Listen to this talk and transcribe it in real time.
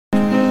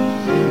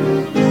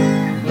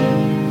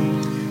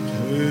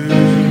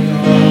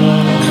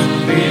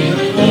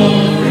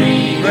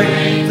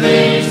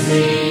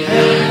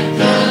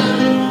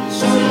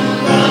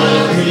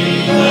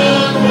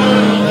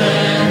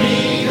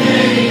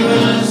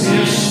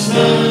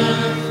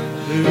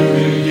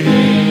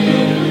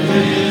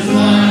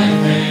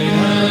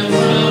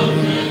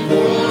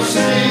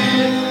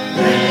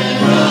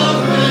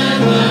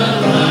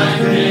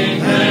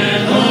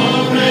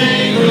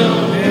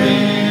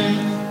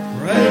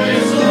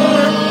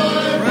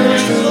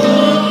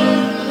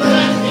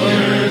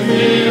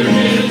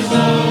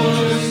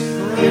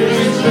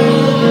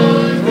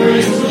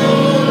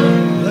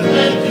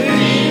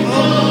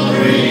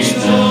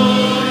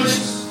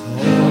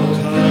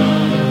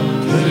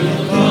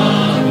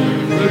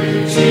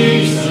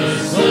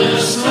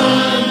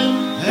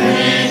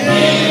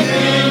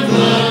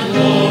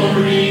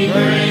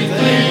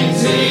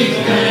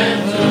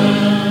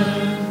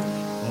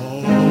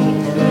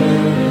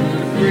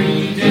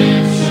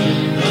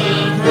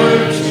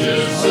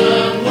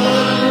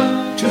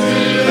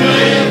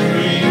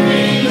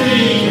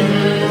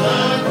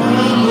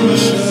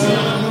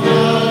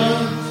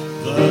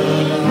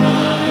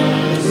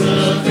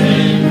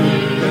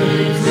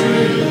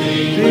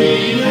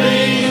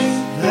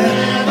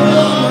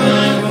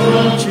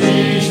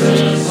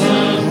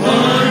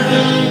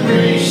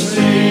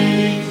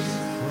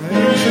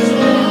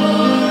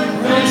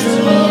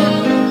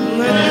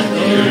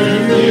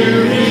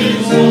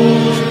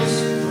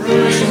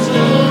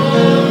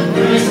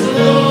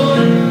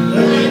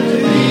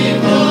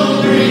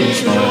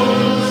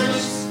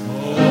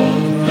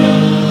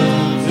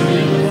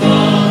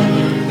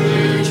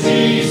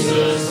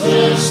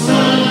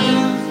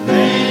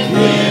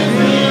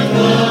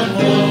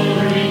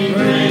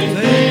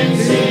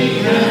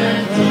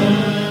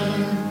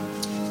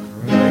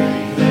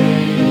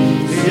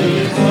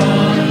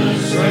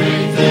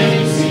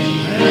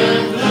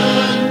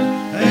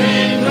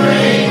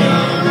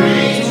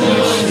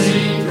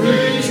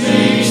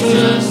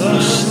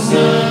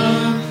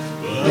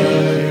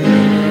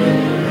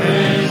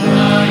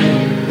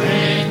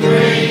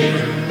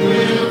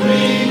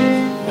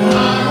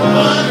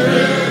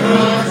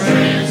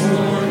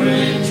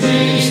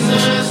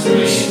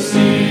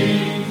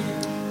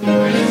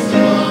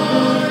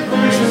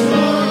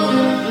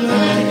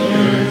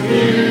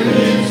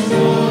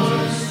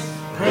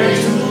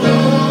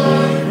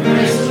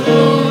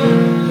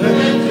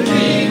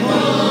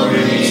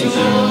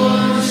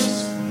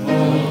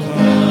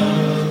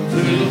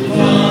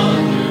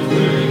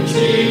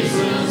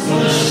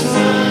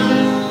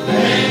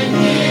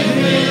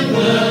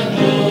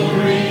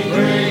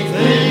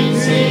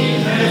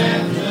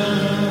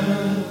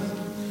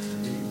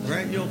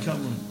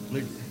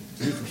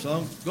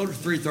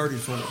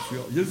334. If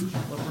you'll use it,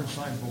 let her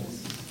sign for it.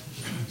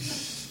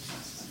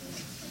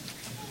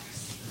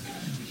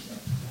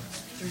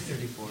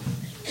 334.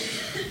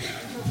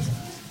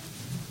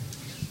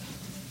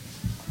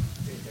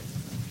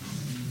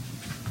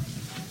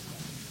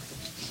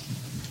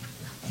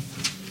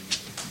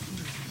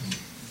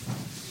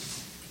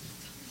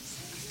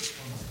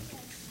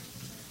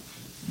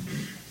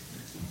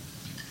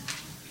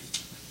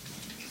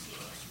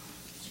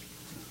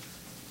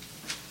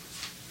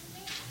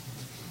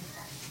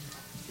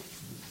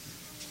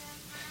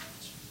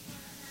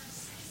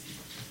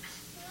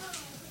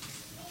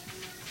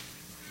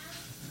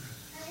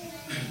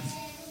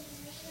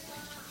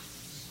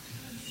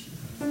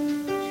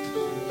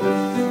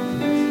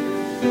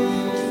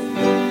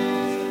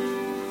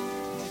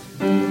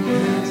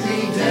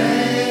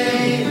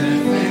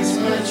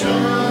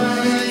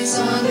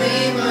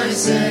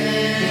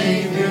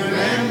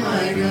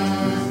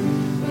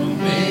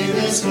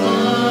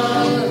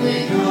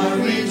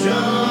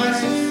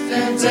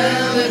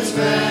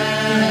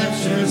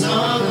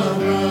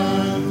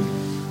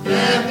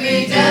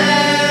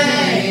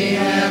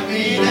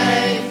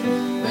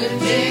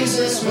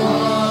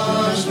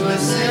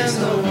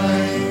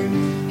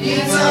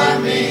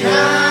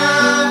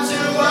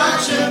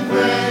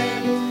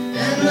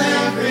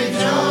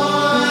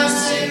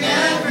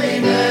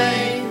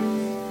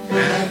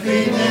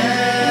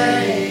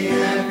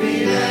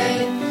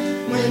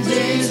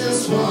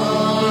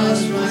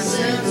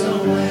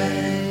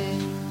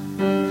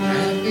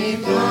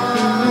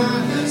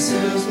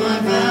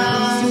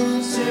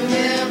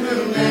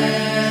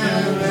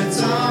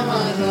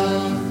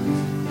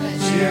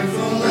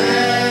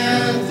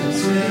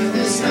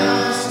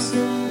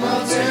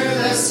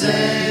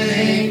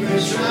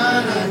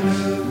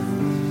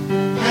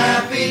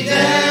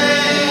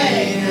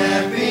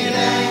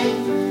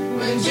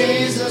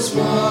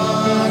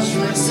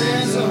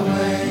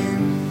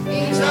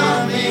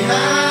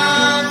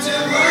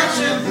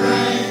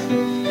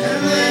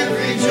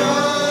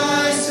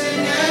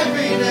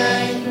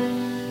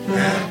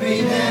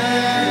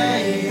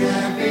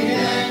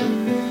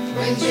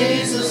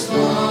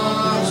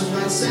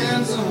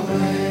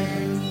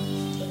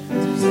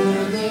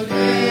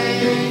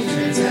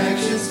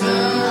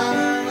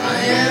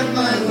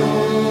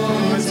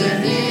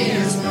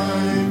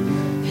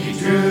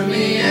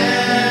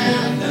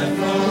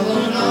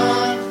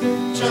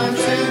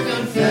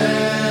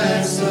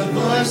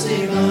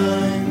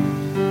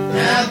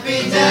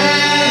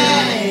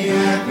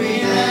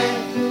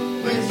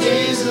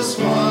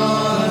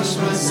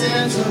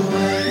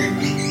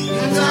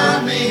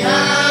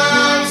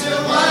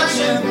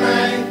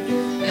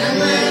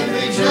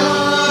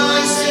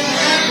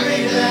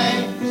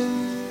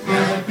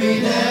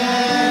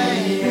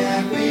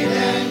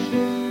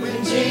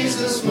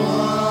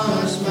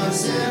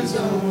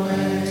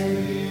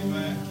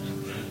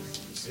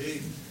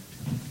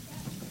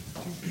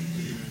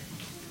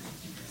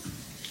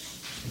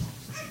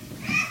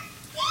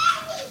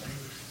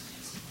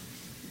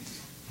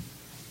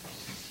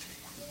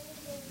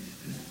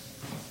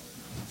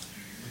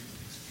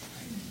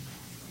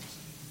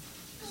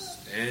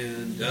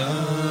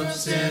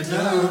 Stand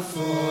up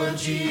for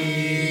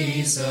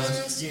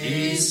Jesus,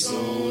 ye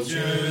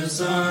soldiers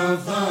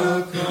of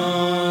the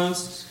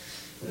cross.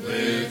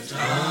 Lift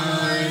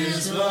high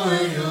his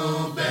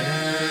royal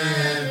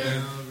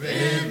banner,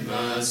 it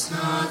must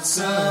not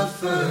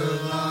suffer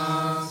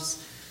loss.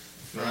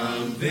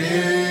 From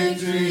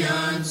victory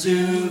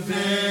unto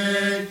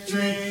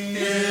victory,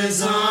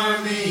 his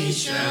army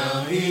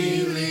shall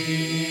he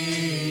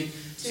lead,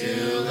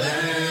 till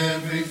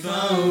every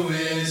foe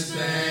is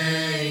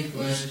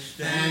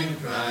vanquished, and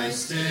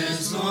Christ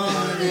is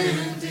Lord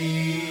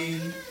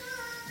indeed.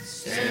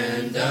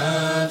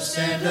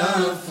 Stand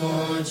up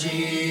for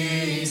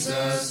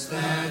Jesus,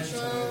 that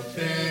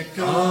trumpet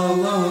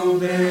call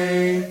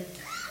obey.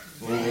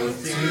 For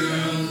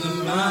through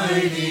the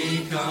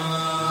mighty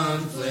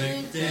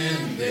conflict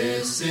in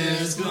this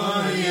his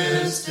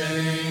glorious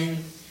day,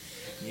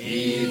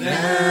 ye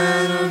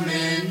that are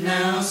men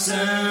now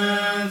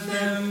serve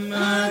him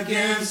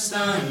against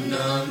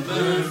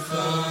unnumbered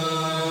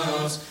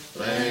foes.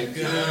 Let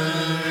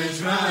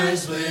courage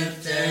rise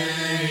with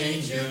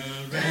danger,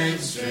 and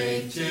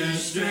strength to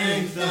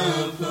strength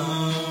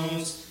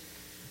oppose.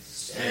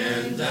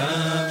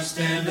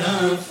 Stand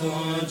up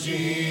for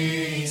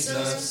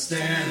Jesus,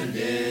 stand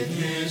in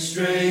his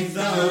strength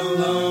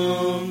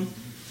alone.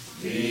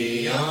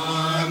 The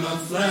arm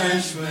of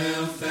flesh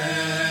will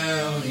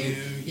fail you,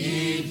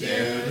 ye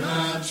dare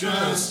not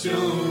trust your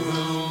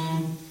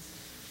own.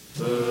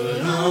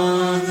 Put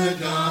on the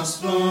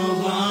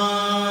gospel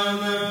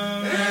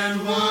armor,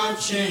 and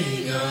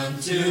watching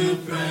unto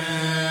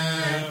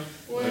prayer,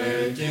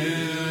 where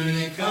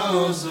duty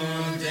calls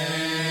or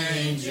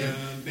danger,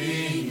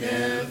 be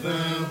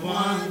never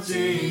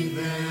wanting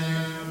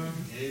there.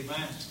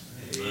 Amen.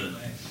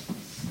 Amen.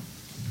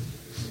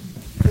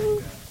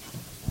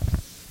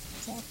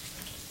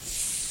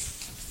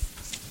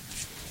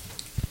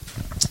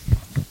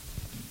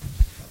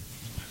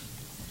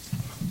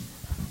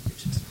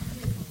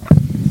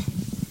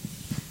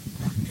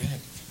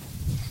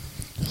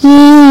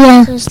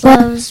 Jesus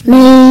loves me,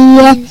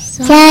 yes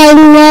I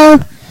know.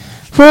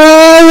 For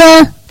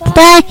the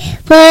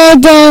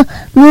Bible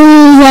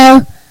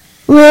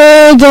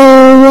we're the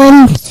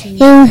ones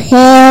who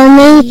hear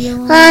me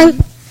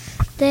on.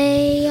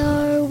 They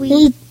are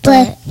weak,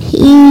 But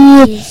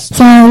he is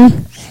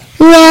strong.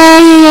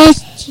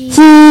 Yes,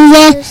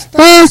 Jesus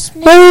loves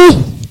me.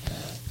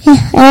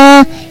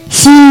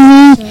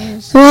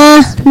 Jesus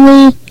loves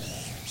me.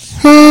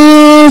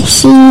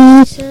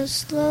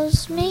 Jesus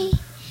loves me.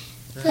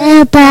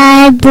 The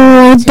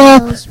Bible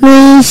tells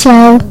me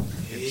so.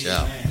 Good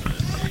job.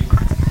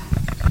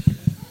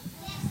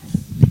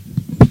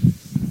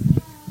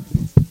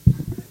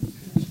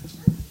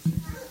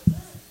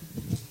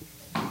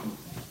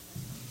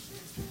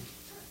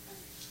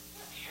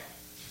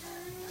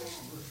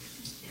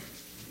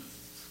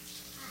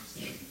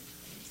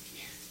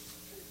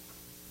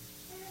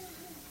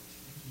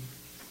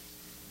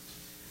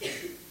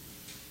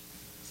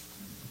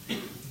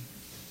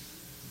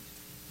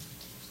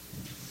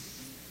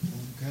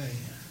 Okay.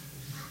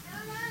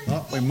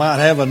 Well, we might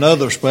have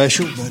another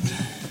special, but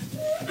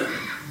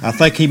I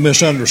think he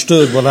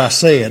misunderstood what I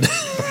said.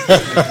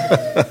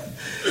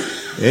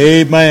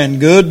 Amen.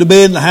 Good to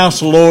be in the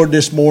house of the Lord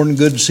this morning.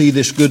 Good to see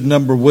this good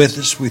number with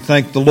us. We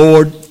thank the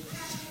Lord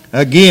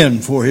again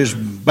for His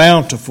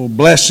bountiful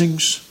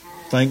blessings.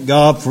 Thank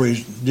God for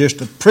just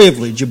the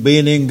privilege of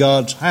being in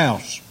God's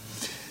house.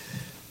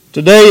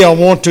 Today I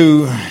want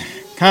to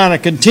kind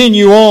of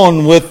continue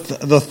on with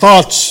the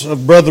thoughts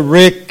of Brother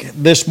Rick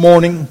this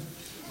morning,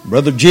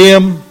 Brother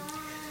Jim.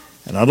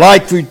 And I'd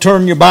like for you to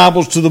turn your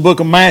Bibles to the book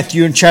of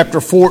Matthew in chapter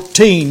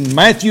 14.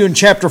 Matthew in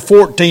chapter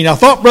 14. I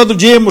thought Brother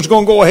Jim was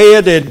going to go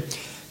ahead and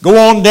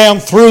go on down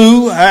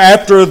through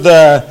after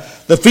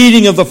the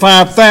feeding of the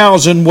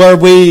 5,000, where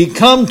we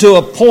come to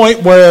a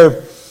point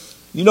where,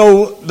 you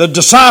know, the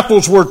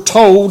disciples were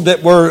told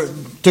that were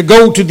to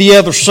go to the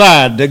other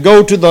side, to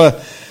go to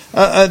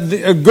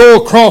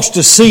go across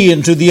the sea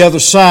and to the other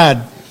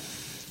side.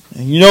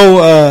 And you know,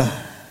 a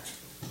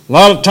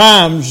lot of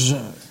times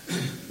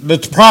the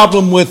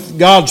problem with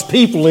God's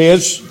people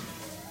is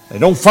they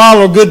don't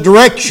follow good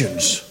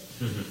directions.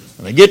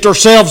 And they get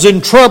themselves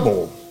in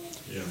trouble.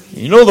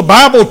 You know, the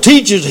Bible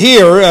teaches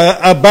here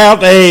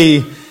about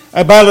a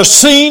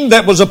scene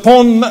that was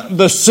upon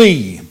the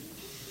sea.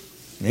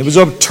 It was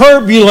a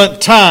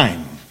turbulent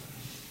time,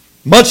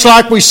 much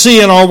like we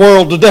see in our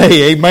world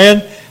today,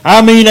 amen?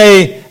 I mean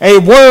a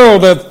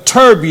world of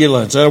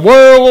turbulence, a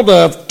world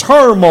of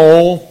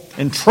turmoil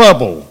and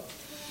trouble.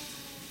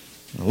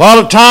 A lot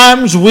of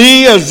times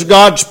we as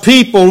God's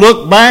people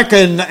look back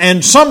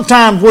and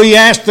sometimes we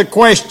ask the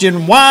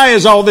question, why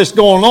is all this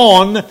going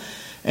on?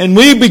 And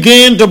we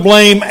begin to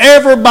blame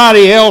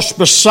everybody else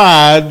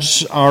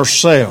besides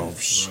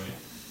ourselves.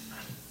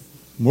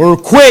 We're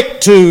quick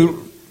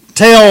to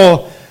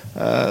tell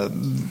the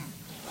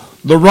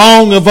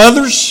wrong of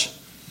others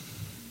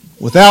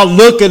without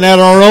looking at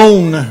our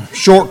own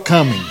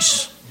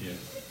shortcomings.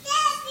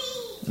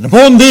 And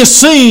upon this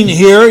scene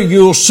here,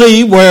 you'll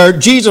see where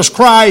Jesus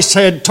Christ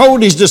had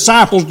told His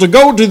disciples to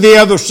go to the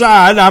other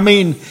side. I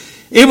mean,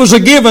 it was a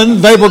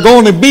given they were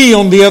going to be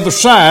on the other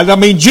side. I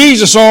mean,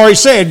 Jesus already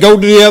said, go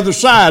to the other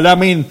side. I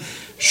mean,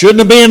 shouldn't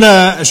have been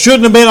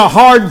a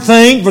hard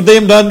thing for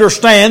them to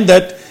understand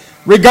that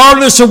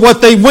regardless of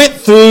what they went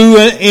through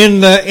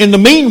in the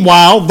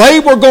meanwhile, they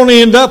were going to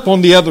end up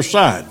on the other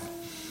side.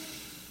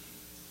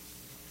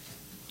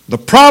 The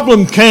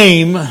problem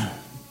came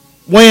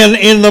when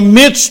in the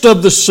midst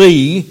of the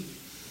sea,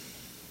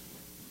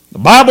 the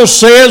Bible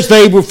says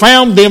they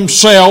found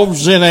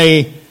themselves in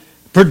a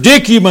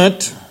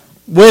predicament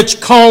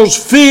which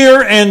caused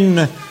fear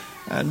and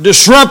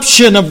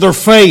disruption of their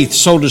faith,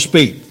 so to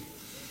speak.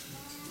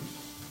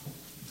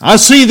 I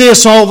see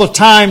this all the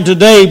time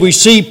today. We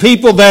see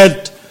people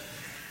that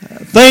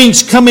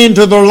things come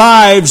into their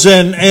lives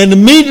and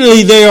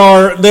immediately they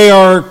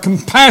are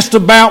compassed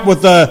about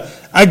with a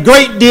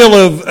great deal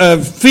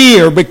of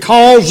fear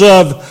because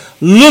of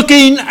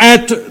looking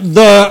at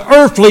the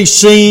earthly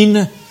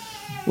scene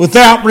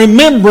without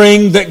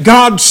remembering that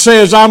God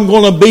says, I'm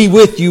going to be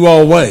with you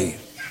always.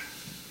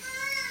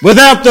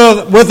 Without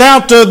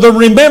the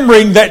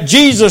remembering that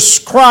Jesus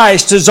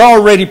Christ has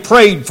already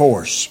prayed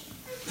for us.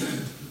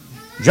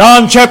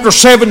 John chapter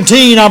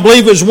 17, I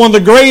believe, is one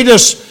of the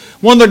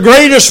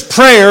greatest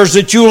prayers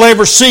that you'll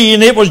ever see,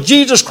 and it was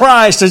Jesus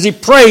Christ as He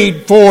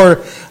prayed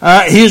for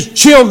His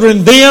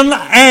children then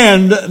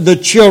and the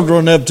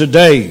children of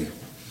today.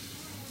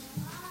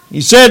 He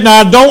said,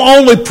 now I don't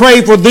only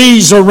pray for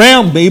these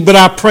around me, but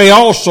I pray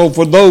also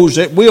for those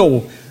that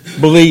will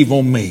believe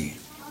on me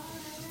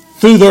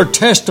through their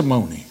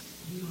testimony.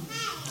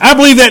 I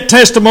believe that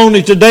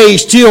testimony today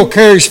still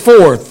carries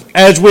forth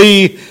as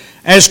we,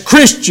 as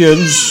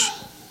Christians,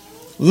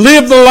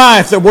 live the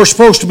life that we're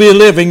supposed to be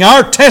living.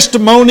 Our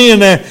testimony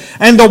and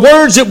the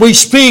words that we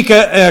speak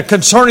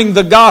concerning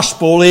the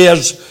gospel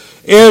is,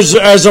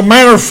 as a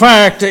matter of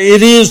fact,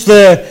 it is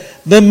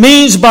the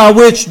means by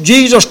which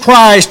Jesus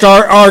Christ,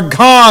 our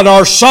God,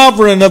 our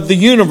sovereign of the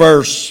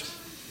universe,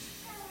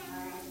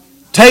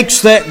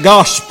 takes that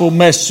gospel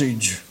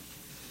message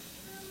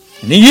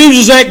and He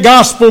uses that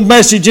gospel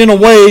message in a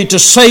way to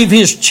save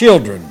His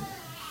children,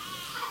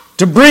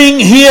 to bring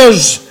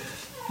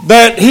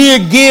that He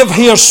would give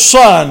His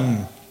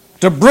Son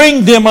to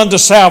bring them unto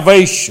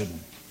salvation.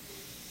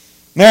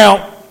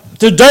 Now,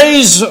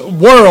 today's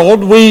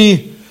world,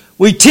 we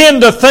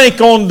tend to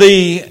think on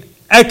the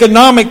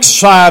economic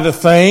side of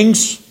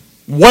things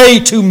way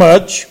too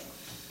much.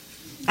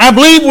 I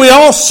believe we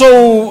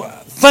also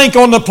think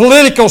on the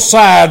political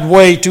side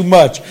way too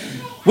much.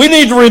 We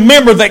need to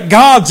remember that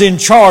God's in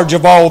charge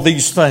of all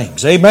these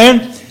things.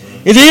 Amen?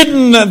 It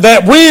isn't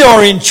that we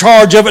are in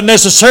charge of it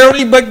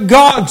necessarily, but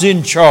God's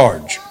in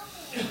charge.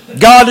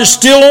 God is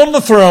still on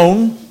the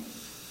throne.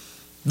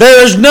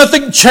 There is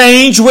nothing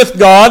changed with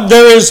God.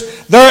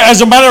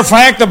 As a matter of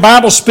fact, the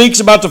Bible speaks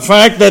about the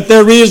fact that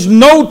there is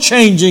no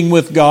changing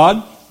with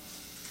God.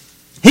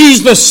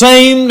 He's the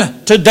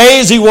same today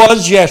as He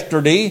was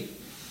yesterday.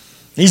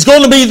 He's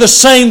going to be the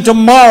same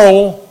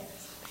tomorrow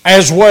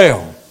as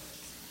well.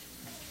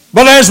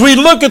 But as we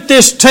look at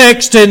this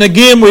text, and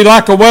again, we'd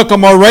like to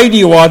welcome our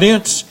radio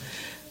audience.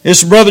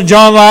 It's Brother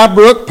John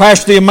Liebrook,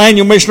 pastor of the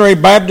Emmanuel Missionary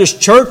Baptist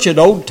Church at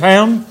Old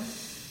Town.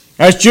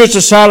 That's just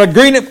outside of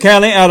Greenup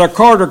County, out of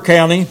Carter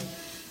County.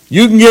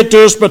 You can get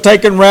to us by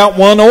taking Route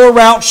 1 or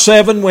Route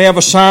 7. We have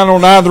a sign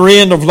on either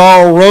end of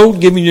Laurel Road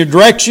giving you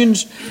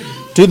directions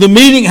to the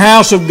meeting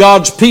house of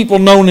God's people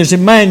known as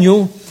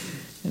Emmanuel.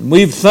 And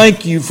we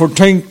thank you for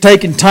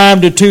taking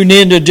time to tune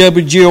in to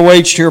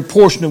WGOH to hear a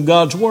portion of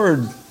God's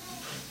Word.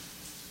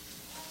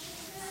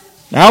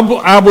 Now,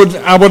 I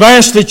would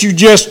ask that you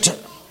just,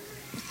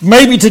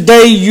 maybe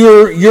today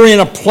you're in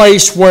a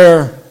place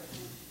where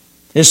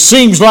it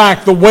seems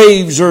like the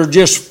waves are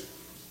just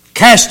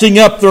casting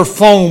up their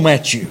foam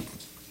at you.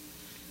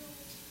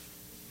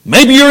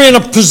 Maybe you're in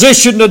a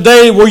position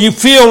today where you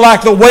feel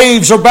like the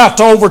waves are about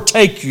to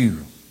overtake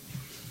you.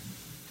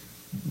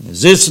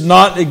 Is this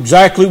not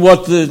exactly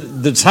what the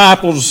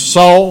disciples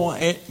saw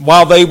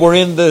while they were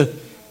in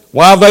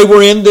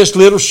this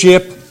little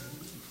ship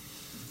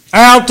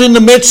out in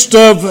the midst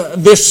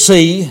of this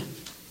sea?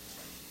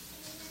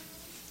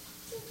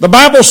 The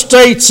Bible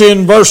states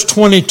in verse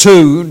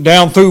 22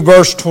 down through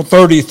verse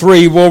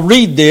 33, we'll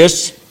read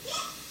this.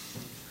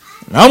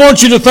 And I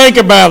want you to think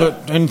about it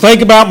and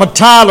think about my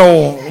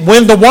title,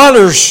 When the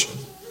Waters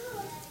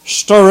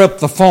Stir Up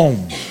the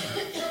Foam.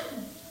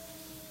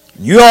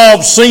 You all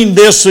have seen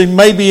this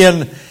maybe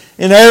in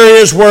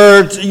areas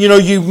where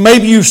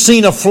you've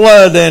seen a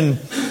flood and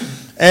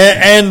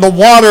the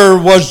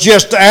water was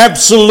just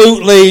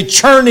absolutely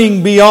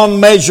churning beyond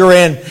measure,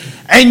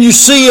 and you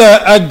see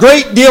a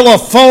great deal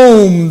of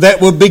foam that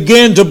would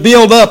begin to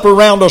build up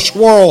around a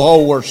swirl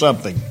hole or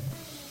something.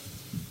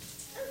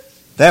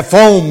 That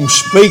foam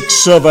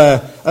speaks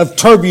of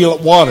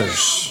turbulent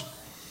waters.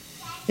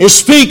 It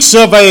speaks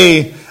of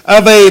a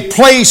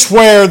place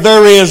where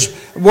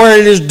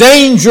it is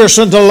dangerous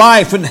unto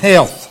life and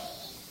health.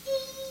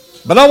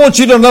 But I want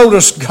you to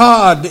notice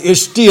God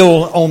is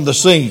still on the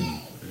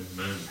scene.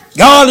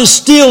 God is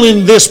still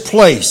in this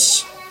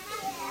place.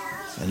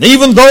 And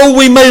even though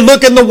we may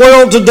look in the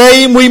world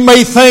today and we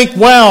may think,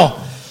 wow,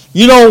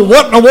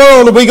 what in the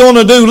world are we going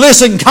to do?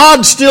 Listen,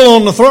 God's still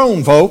on the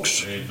throne,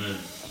 folks. Amen.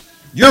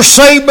 You're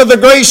saved by the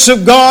grace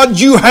of God.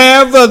 You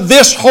have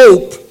this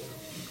hope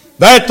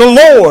that the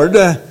Lord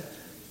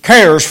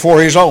cares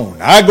for His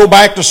own. I go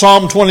back to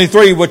Psalm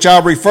 23, which I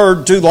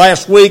referred to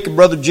last week, and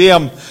Brother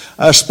Jim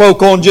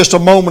spoke on just a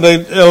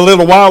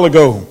little while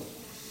ago.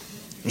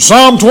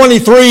 Psalm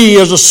 23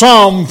 is a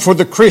psalm for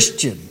the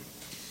Christian.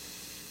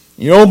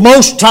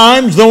 Most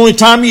times, the only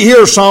time you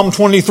hear Psalm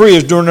 23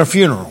 is during a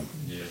funeral.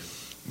 Yeah.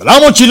 But I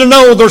want you to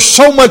know there's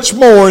so much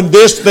more in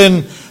this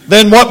than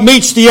what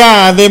meets the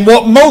eye, than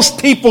what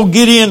most people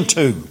get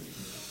into.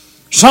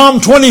 Psalm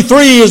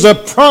 23 is a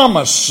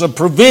promise of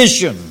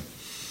provision.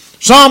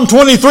 Psalm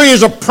 23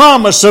 is a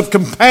promise of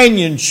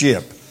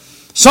companionship.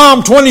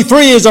 Psalm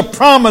 23 is a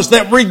promise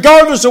that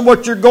regardless of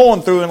what you're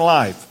going through in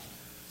life,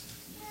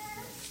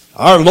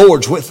 our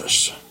Lord's with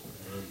us.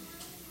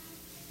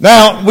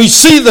 Now, we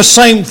see the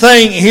same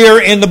thing here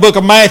in the book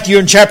of Matthew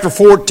in chapter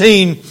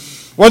 14,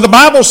 where the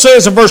Bible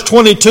says in verse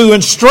 22,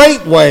 and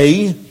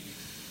straightway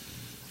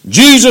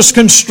Jesus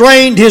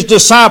constrained His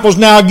disciples.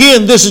 Now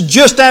again, this is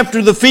just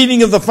after the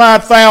feeding of the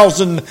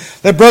 5,000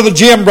 that Brother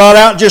Jim brought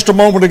out just a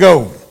moment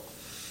ago.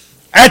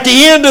 At the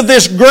end of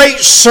this great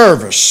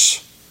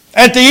service,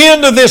 at the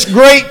end of this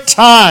great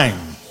time,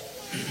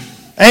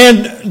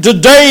 and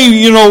today,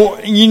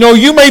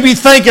 you may be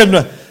thinking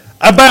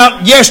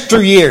about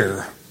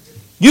yesteryear.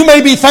 You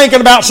may be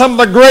thinking about some of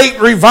the great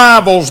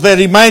revivals that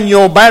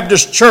Emmanuel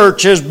Baptist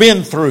Church has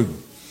been through.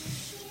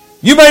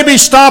 You may be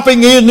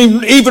stopping in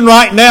even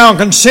right now and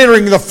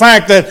considering the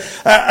fact that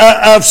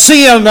of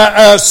seeing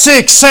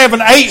 6,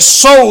 7, 8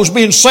 souls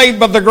being saved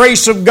by the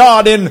grace of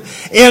God in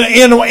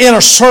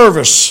a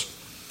service.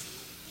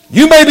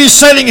 You may be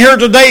sitting here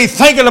today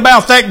thinking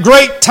about that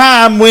great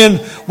time when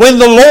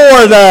the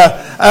Lord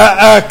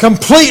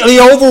completely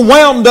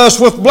overwhelmed us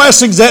with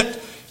blessings that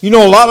You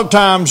know, a lot of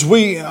times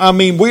we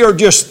are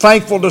just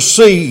thankful to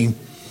see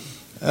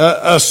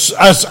a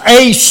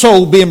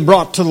soul being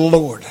brought to the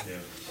Lord.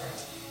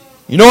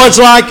 You know, it's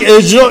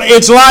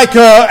like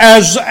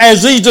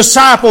as these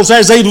disciples,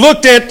 as they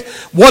looked at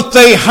what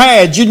they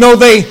had, you know,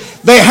 they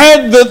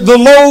had the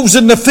loaves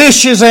and the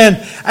fishes,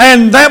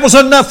 and that was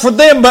enough for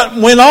them. But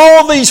when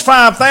all these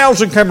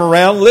 5,000 come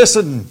around,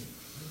 listen,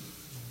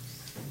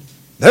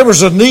 there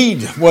was a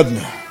need,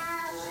 wasn't there?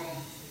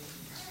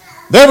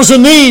 There was a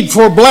need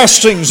for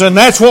blessings, and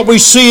that's what we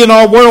see in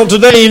our world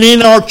today and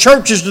in our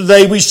churches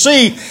today. We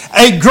see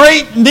a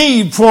great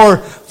need for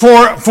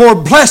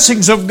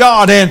blessings of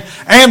God and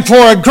for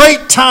a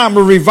great time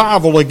of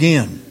revival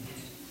again.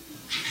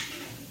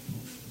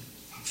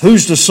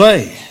 Who's to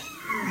say?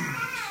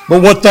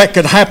 But what that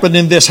could happen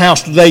in this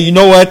house today, you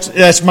know,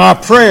 that's my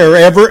prayer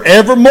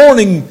every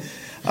morning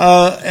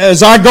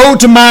as I go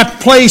to my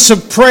place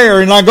of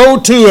prayer and I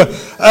go to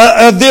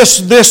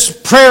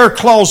this prayer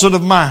closet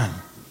of mine.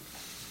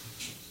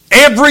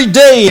 Every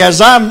day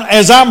as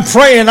I'm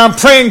praying,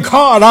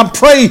 God, I'm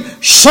praying,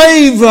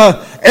 save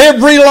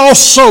every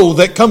lost soul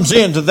that comes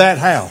into that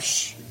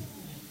house.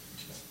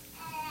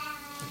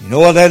 You know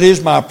what? That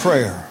is my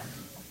prayer.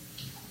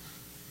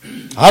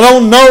 I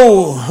don't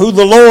know who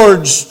the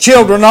Lord's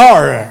children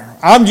are.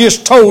 I'm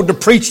just told to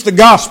preach the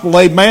gospel,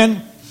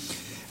 amen.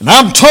 And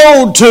I'm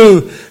told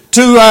to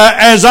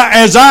as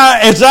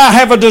I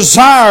have a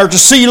desire to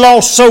see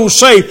lost souls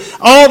saved,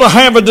 I ought to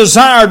have a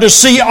desire to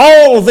see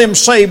all of them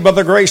saved by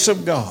the grace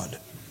of God.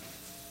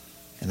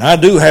 And I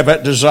do have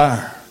that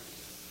desire.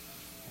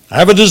 I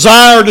have a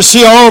desire to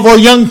see all of our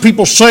young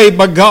people saved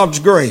by God's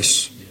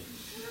grace.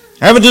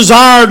 I have a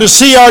desire to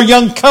see our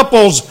young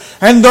couples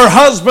and their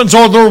husbands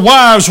or their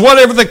wives,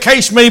 whatever the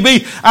case may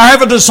be, I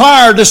have a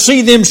desire to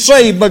see them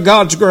saved by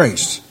God's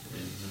grace.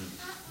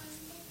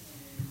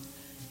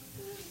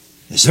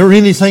 Is there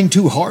anything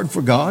too hard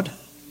for God?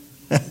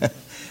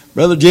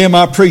 Brother Jim,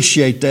 I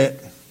appreciate that.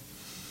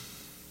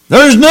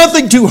 There is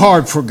nothing too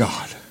hard for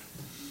God.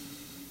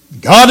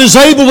 God is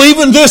able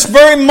even this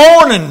very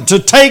morning to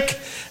take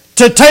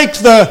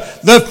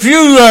the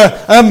few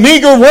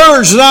meager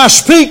words that I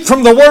speak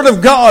from the Word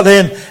of God,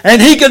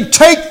 and He can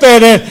take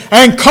that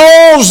and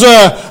cause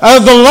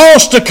the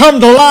lost to come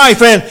to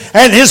life,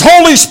 and His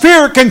Holy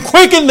Spirit can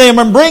quicken them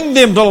and bring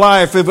them to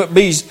life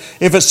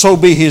if it so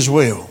be His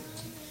will.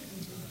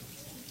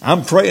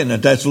 I'm praying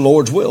that that's the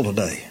Lord's will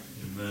today.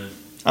 Amen.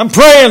 I'm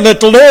praying that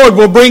the Lord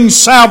will bring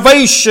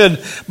salvation.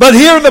 But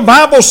here the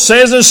Bible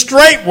says, and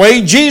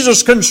straightway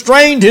Jesus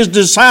constrained His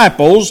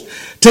disciples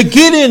to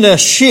get in a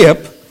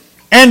ship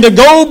and to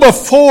go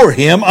before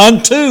Him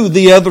unto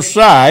the other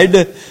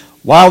side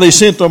while He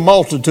sent the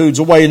multitudes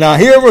away. Now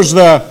here was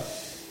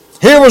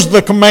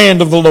the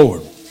command of the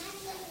Lord.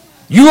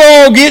 You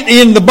all get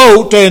in the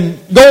boat and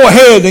go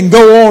ahead and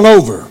go on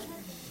over.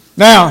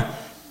 Now,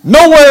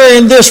 nowhere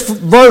in this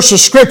verse of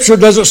Scripture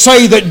does it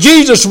say that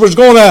Jesus was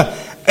going to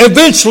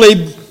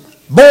eventually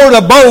board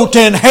a boat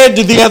and head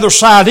to the other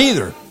side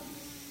either.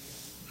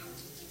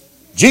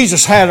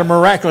 Jesus had a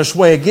miraculous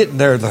way of getting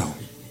there, though.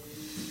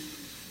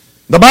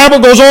 The Bible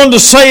goes on to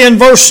say in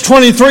verse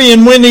 23,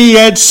 and when He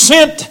had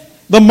sent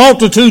the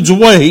multitudes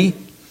away,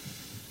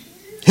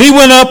 He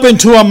went up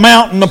into a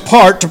mountain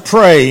apart to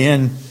pray.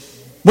 And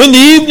when the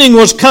evening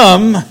was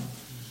come,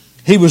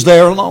 He was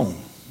there alone.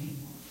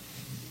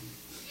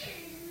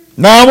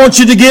 Now I want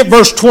you to get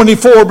verse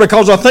 24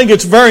 because I think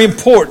it's very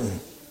important.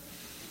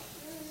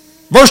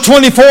 Verse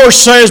 24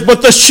 says,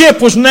 but the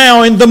ship was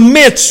now in the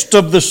midst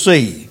of the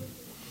sea,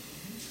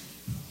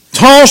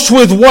 tossed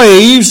with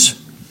waves,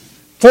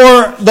 for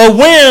the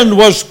wind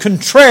was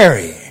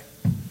contrary.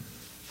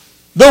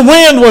 The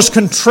wind was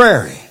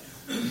contrary.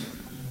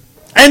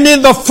 And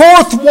in the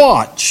fourth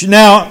watch,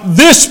 now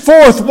this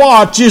fourth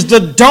watch is the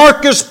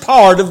darkest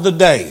part of the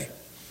day.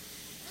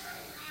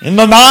 In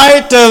the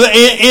night,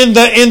 in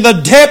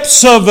the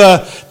depths of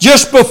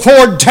just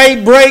before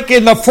daybreak,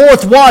 in the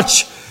fourth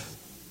watch,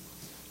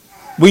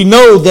 we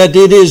know that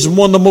it is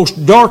one of the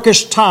most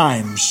darkest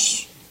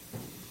times.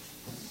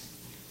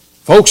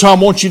 Folks, I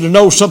want you to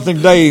know something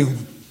today.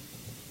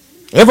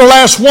 Every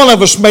last one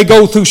of us may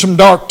go through some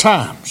dark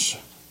times.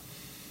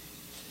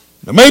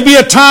 There may be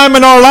a time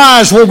in our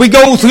lives where we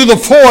go through the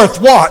fourth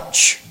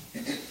watch.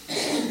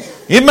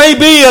 It may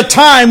be a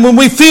time when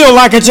we feel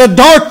like it's the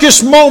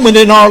darkest moment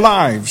in our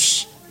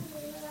lives.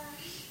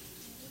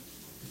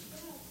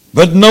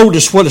 But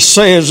notice what it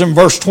says in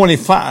verse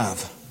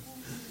 25.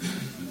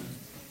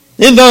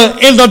 In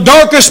the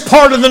darkest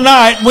part of the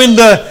night, when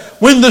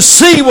the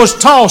sea was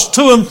tossed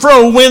to and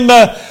fro, when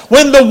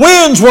the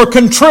winds were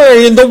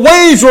contrary and the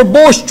waves were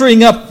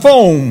boistering up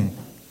foam.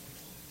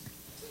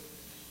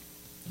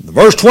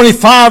 Verse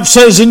 25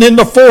 says, and in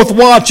the fourth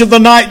watch of the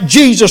night,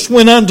 Jesus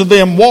went unto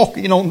them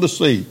walking on the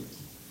sea.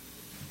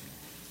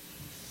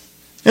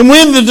 And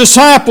when the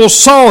disciples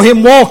saw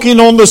Him walking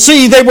on the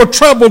sea, they were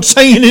troubled,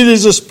 saying, it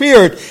is a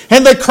spirit.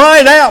 And they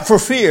cried out for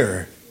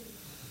fear.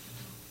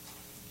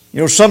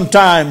 You know,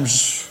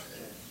 sometimes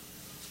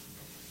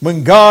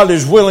when God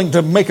is willing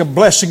to make a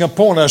blessing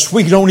upon us,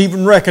 we don't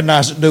even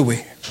recognize it, do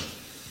we?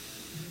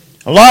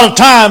 A lot of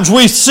times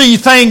we see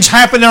things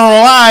happen in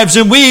our lives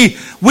and we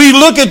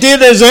look at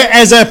it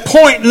as a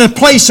point and a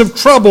place of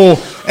trouble,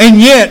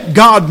 and yet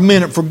God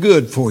meant it for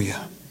good for you.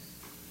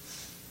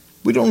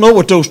 We don't know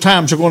what those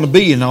times are going to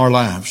be in our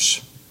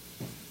lives.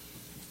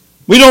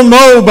 We don't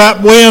know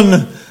about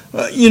when,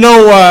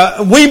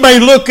 we may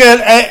look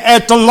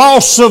at the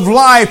loss of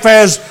life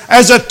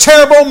as a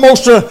terrible,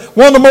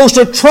 one of the most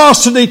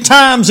atrocity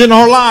times in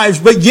our lives,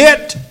 but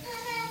yet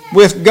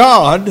with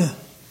God,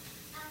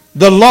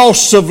 the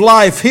loss of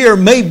life here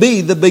may be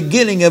the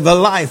beginning of a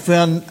life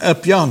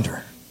up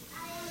yonder.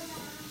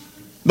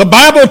 The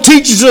Bible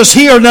teaches us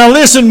here, now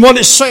listen what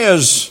it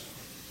says.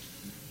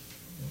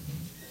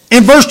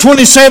 In verse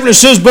 27 it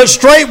says, "But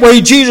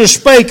straightway Jesus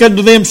spake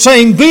unto them,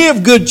 saying, Be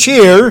of good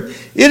cheer,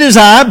 it is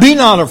I, be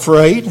not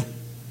afraid.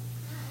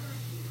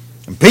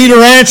 And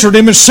Peter answered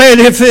him and said,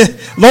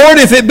 Lord,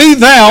 if it be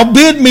thou,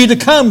 bid me to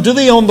come to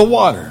thee on the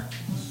water."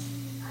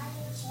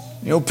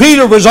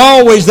 Peter was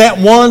always that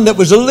one that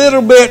was a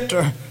little bit,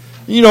 a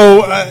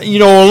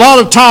lot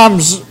of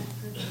times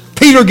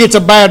Peter gets a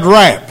bad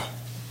rap.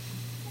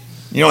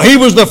 He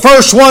was the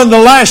first one to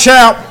lash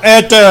out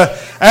at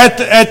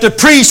the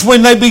priests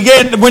when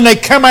they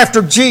come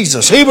after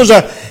Jesus. He was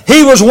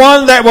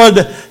one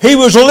that he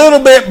was a little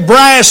bit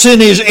brass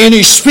in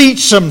his speech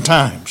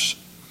sometimes.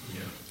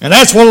 And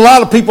that's what a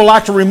lot of people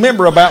like to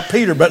remember about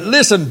Peter. But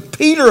listen,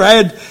 Peter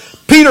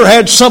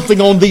had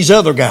something on these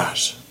other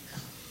guys.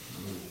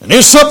 And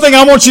it's something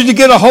I want you to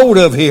get a hold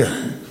of here.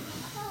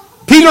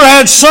 Peter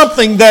had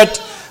something that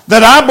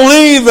I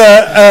believe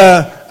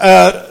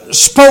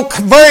spoke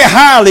very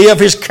highly of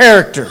his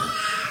character.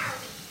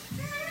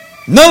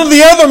 None of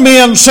the other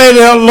men said,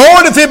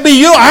 Lord, if it be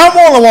you, I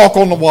want to walk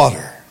on the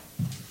water.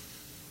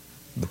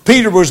 But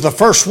Peter was the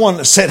first one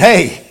that said,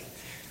 hey,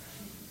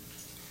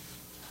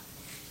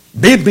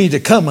 bid me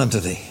to come unto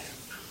thee.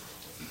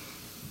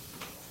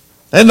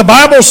 And the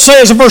Bible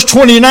says in verse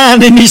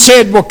 29, and he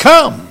said, well,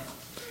 come.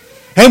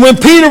 And when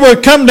Peter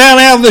would come down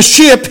out of the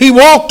ship, he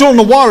walked on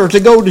the water to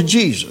go to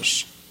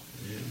Jesus.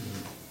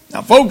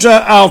 Now, folks,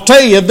 I'll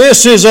tell you,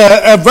 this is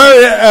a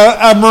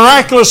very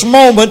miraculous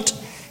moment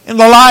in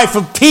the life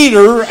of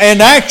Peter,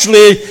 and actually,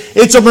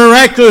 it's a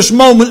miraculous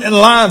moment in the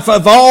life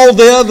of all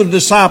the other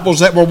disciples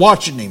that were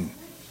watching him.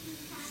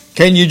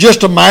 Can you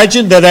just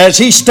imagine that as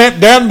he stepped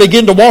down and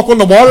began to walk on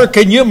the water,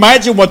 can you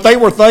imagine what they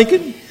were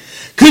thinking?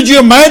 Could you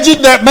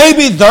imagine that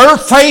maybe their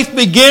faith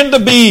began to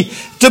be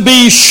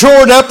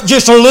shored up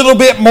just a little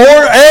bit more?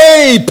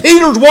 Hey,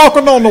 Peter's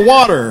walking on the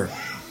water.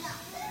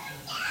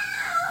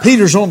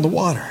 Peter's on the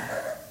water.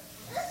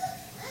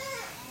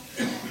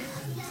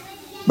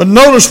 But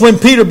notice when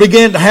Peter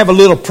began to have a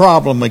little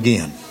problem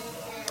again,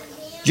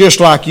 just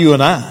like you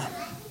and I.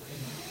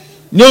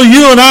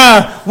 You and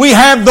I, we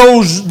have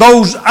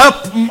those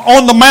up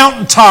on the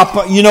mountaintop,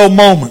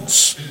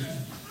 moments.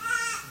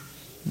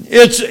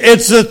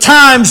 It's the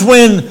times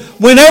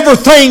when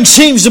everything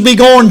seems to be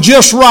going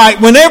just right,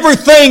 when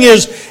everything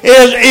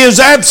is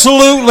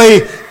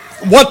absolutely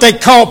what they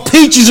call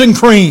peaches and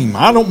cream.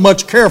 I don't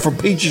much care for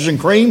peaches and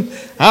cream.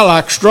 I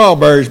like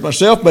strawberries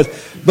myself, but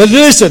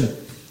listen,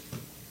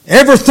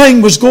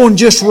 everything was going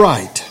just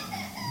right.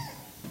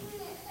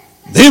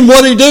 Then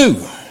what did he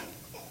do?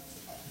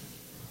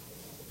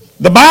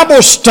 The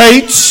Bible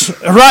states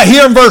right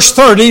here in verse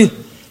 30,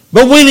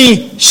 but when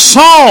he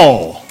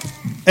saw,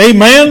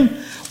 amen,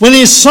 when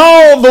he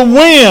saw the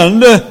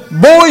wind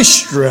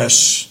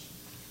boisterous,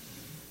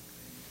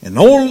 and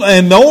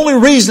the only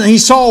reason he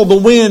saw the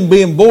wind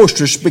being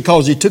boisterous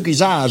because he took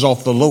his eyes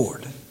off the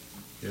Lord.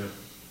 Yeah.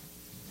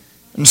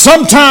 And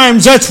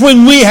sometimes that's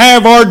when we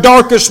have our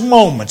darkest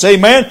moments,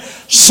 amen.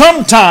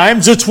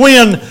 Sometimes it's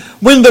when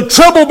the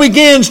trouble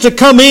begins to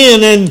come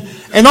in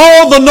and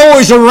all the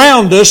noise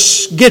around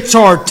us gets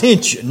our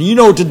attention.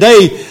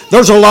 Today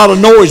there's a lot of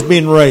noise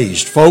being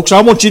raised, folks.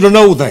 I want you to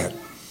know that.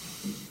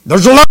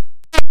 There's a lot.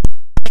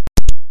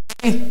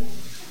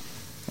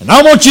 And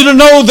I want you to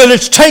know that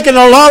it's taken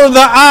a lot of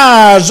the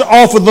eyes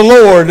off of the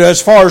Lord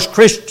as far as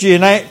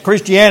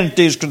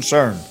Christianity is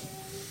concerned.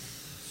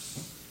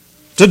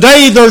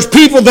 Today there's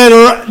people that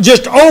are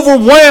just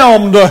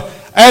overwhelmed.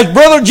 As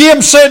Brother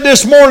Jim said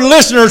this morning,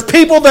 listen, there's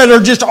people that are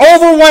just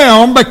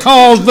overwhelmed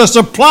because the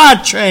supply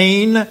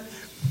chain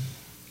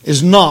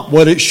is not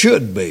what it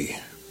should be.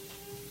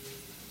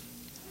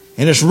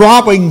 And it's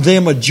robbing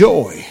them of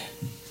joy.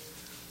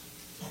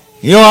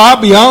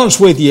 I'll be honest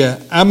with you.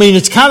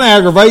 It's kind of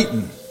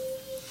aggravating.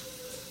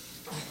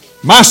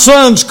 My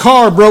son's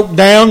car broke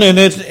down, and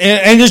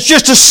it's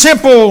just a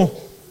simple.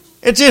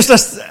 It's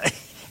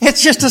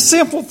just a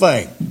simple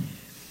thing.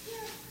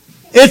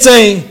 It's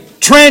a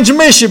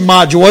transmission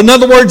module. In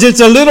other words, it's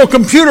a little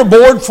computer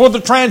board for the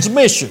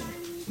transmission.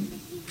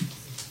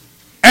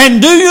 And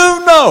do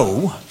you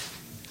know?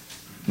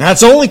 Now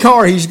it's the only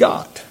car he's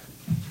got.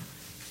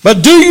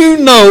 But do you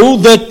know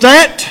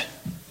that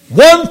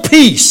one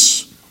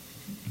piece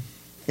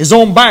is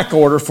on back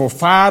order for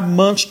 5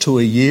 months to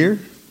a year?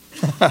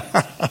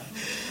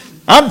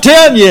 I'm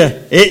telling you,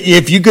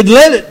 if you could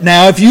let it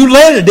now, if you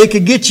let it, it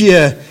could get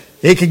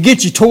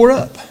you tore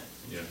up.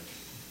 Yeah.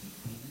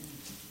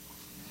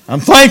 I'm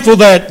thankful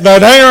that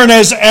Aaron,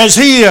 as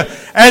he,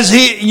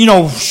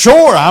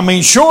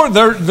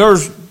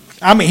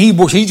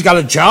 he's got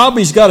a job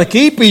he's got to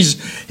keep.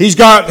 He's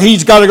got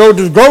to go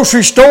to the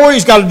grocery store.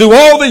 He's got to do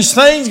all these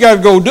things. He's got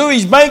to go do.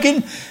 He's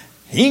banking.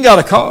 He ain't got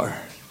a car.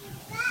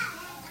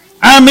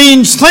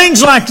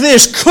 Things like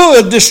this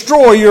could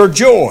destroy your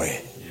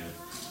joy.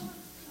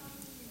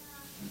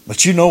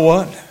 But you know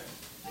what?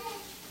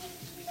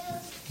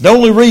 The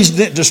only reason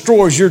it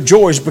destroys your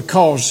joy is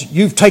because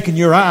you've taken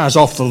your eyes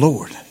off the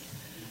Lord.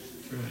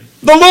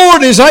 The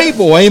Lord is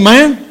able,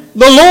 amen?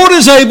 The Lord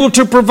is able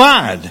to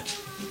provide.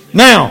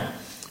 Now,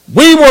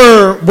 we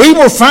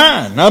were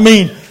fine.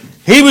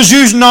 He was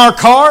using our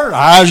car.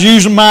 I was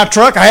using my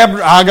truck.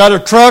 I got a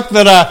truck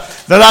that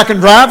I can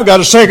drive. I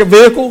got a second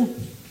vehicle.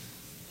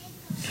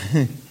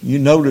 You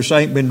notice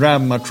I ain't been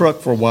driving my truck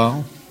for a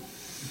while.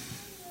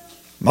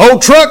 My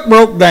old truck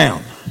broke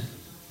down.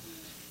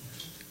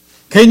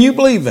 Can you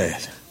believe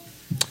that?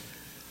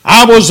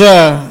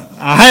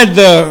 I had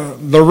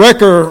the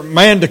wrecker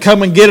man to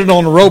come and get it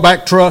on the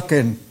rollback truck,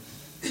 and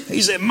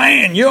he said,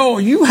 "Man,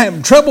 you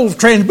having trouble with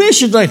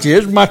transmissions, ain't you?"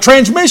 It was my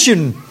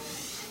transmission.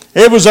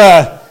 It was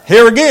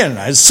here again.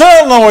 A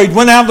solenoid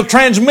went out of the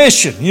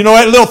transmission. You know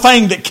that little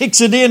thing that kicks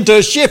it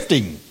into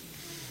shifting.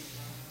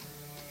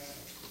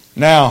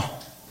 Now,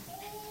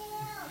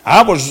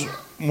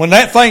 when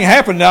that thing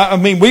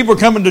happened, we were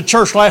coming to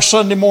church last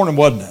Sunday morning,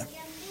 wasn't it?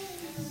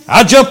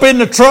 I jump in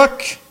the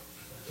truck,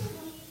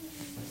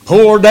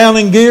 pull her down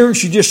in gear, and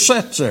she just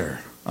sits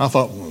there. I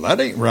thought, well, that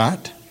ain't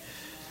right.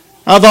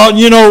 I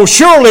thought,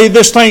 surely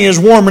this thing is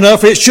warm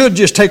enough, it should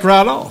just take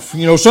right off.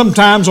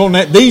 Sometimes on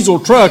that diesel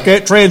truck,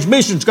 that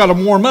transmission's got to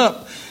warm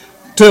up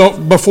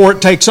before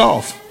it takes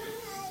off.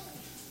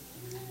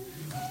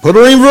 Put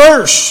her in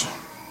reverse.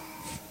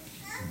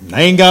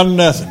 I ain't got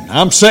nothing.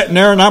 I'm sitting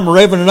there and I'm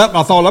revving it up, and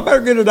I thought, I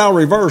better get it out of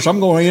reverse. I'm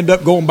going to end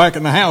up going back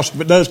in the house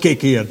if it does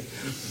kick in.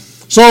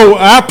 So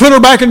I put her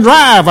back in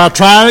drive. I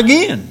tried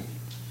again.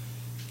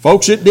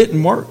 Folks, it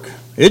didn't work.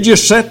 It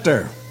just sat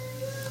there.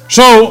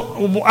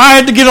 So I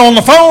had to get on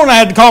the phone. I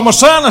had to call my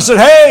son. I said,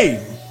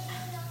 "Hey,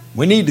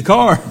 we need the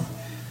car.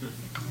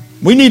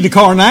 We need the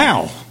car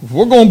now.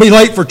 We're going to be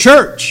late for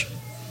church."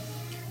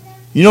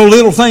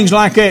 Little things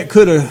like that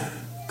could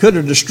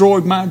have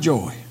destroyed my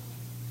joy.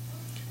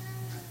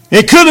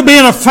 It could have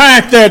been a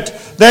fact that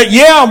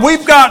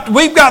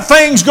we've got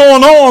things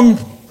going on,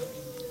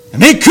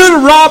 and it could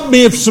have robbed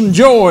me of some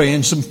joy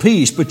and some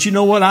peace. But you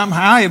know what?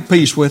 I have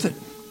peace with it.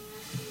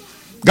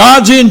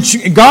 God's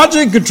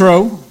in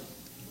control.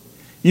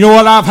 You know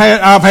what? I've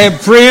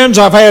had friends.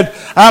 I've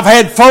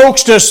had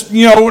folks just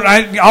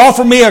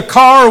offer me a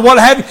car or what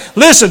have you.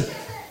 Listen,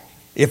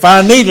 if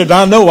I need it,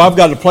 I know I've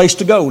got a place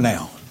to go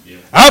now.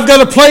 I've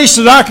got a place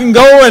that I can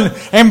go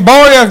and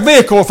borrow a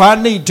vehicle if I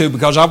need to,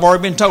 because I've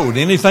already been told,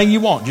 anything you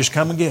want, just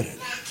come and get it.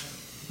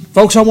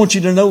 Folks, I want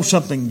you to know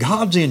something.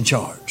 God's in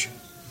charge.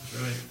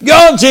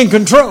 God's in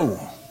control.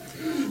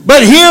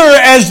 But here,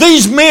 as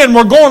these men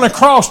were going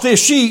across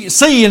this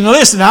sea, and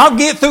listen, I'll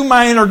get through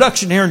my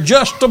introduction here in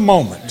just a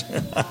moment.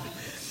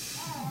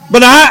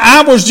 But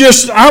I was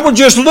just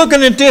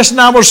looking at this,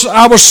 and I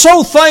was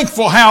so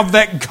thankful how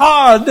that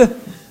God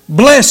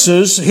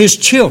blesses His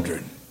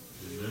children.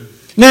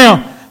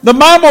 Now, the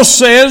Bible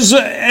says,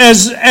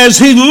 as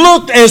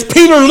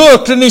Peter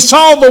looked and he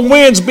saw the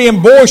winds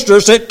being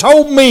boisterous, it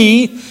told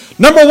me,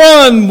 number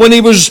one, when he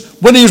was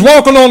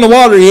walking on the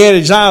water, he had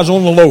his eyes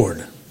on the Lord.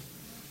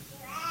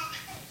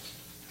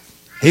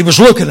 He was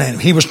looking at him.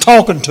 He was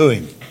talking to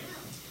him.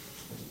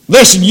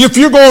 Listen, if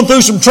you're going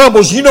through some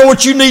troubles, you know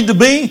what you need to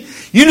be?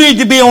 You need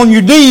to be on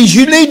your knees.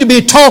 You need to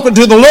be talking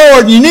to the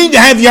Lord. You need to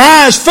have your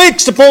eyes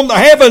fixed upon the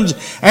heavens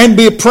and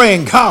be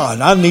praying, "God,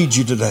 I need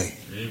you today.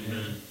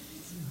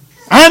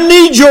 I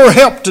need your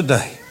help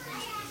today."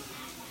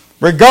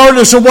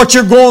 Regardless of what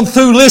you're going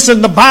through,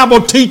 listen, the Bible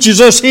teaches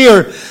us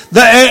here,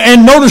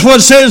 and notice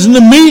what it says, and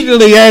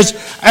immediately as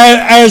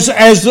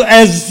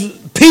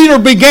Peter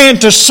began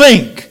to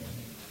sink.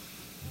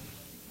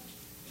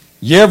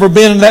 You ever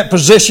been in that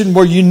position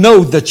where you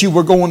know that you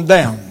were going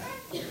down?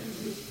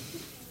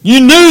 You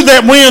knew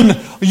that when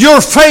your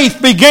faith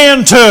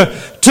began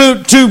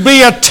to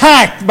be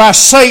attacked by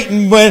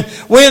Satan,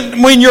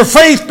 when your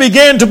faith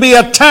began to be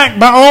attacked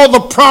by all the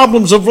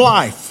problems of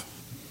life,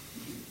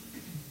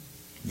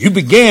 you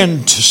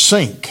began to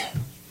sink.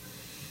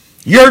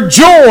 Your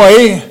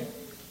joy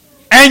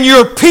and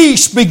your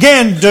peace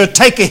began to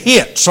take a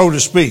hit, so to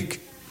speak.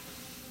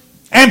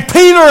 And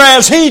Peter,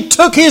 as he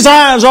took his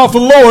eyes off the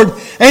Lord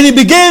and he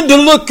began to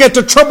look at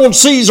the troubled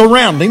seas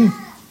around him,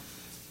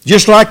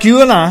 just like you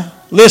and I,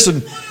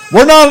 listen,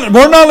 we're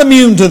not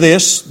immune to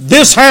this.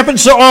 This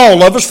happens to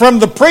all of us, from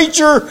the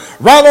preacher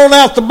right on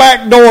out the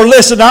back door.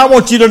 Listen, I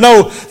want you to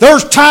know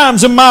there's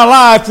times in my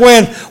life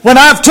when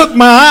I've took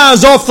my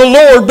eyes off the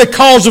Lord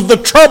because of the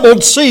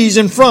troubled seas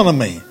in front of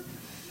me.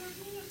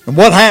 And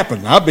what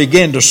happened? I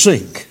began to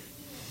sink.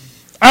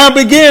 I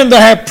began to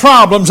have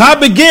problems. I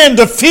began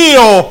to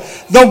feel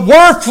the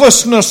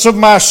worthlessness of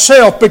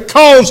myself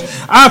because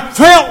I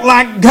felt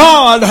like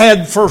God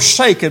had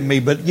forsaken me.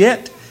 But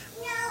yet,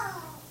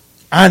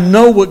 I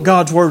know what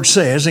God's Word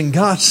says, and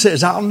God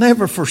says, I'll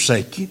never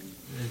forsake you.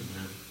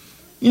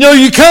 You know,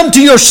 you come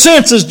to your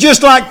senses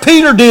just like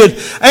Peter did.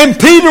 And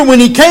Peter, when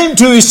he came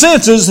to his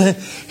senses,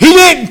 he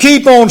didn't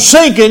keep on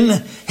sinking.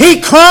 He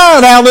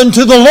cried out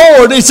unto the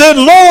Lord. He said,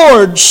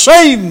 Lord,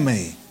 save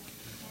me.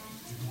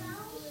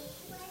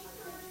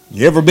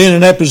 You ever been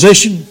in that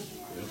position?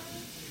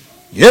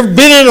 You ever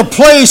been in a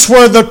place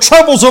where the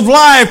troubles of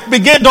life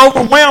began to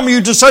overwhelm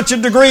you to such a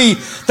degree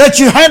that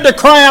you had to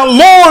cry out,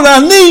 Lord,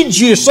 I need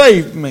you,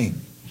 save me.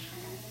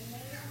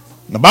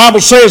 The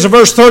Bible says in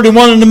verse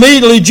 31, and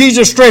immediately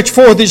Jesus stretched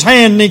forth his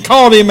hand and he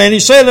called him and he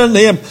said unto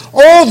him,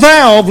 O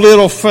thou of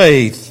little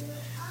faith,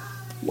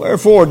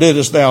 wherefore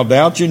didst thou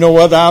doubt? You know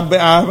what,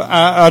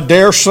 I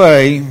dare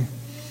say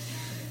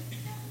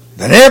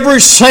that every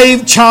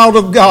saved child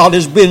of God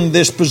has been in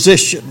this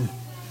position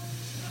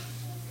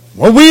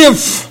where we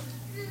have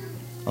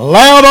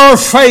allowed our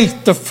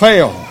faith to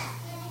fail.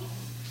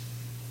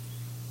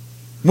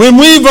 When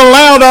we've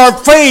allowed our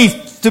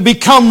faith to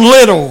become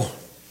little,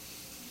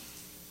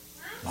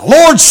 the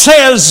Lord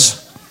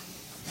says,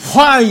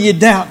 why are you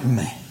doubting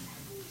me?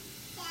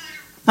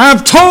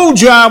 I've told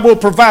you I will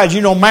provide.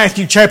 You know,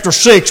 Matthew chapter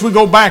 6, we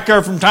go back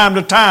there from time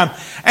to time,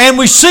 and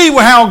we see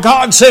how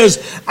God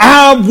says,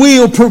 I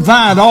will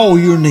provide all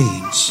your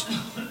needs.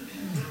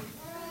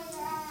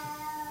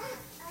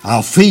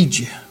 I'll feed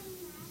you.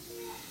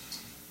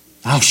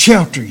 I'll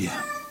shelter you.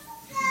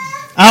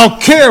 I'll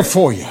care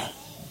for you.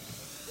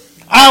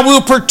 I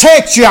will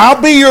protect you.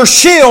 I'll be your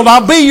shield.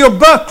 I'll be your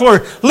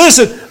buckler.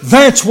 Listen,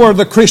 that's where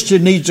the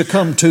Christian needs to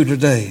come to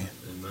today.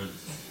 Amen.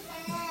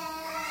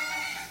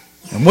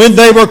 And when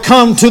they were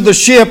come to the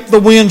ship, the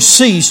wind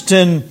ceased,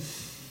 and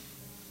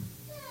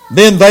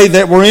then they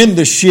that were in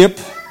the ship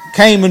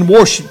came and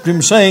worshipped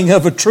him, saying,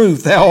 of a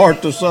truth, thou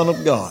art the Son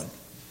of God.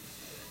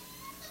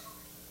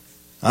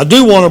 I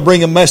do want to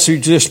bring a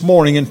message this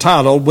morning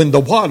entitled, When the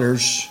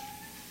Waters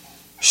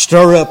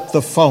Stir Up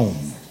the Foam.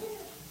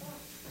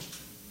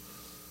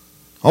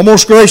 O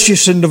most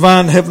gracious and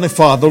divine Heavenly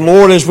Father,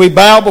 Lord, as we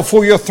bow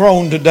before your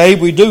throne today,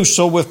 we do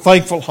so with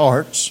thankful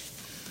hearts.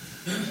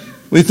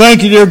 We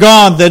thank you, dear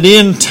God, that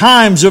in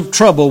times of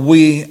trouble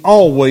we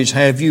always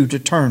have you to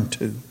turn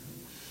to.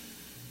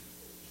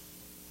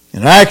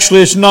 And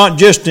actually it's not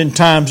just in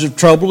times of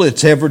trouble,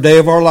 it's every day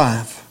of our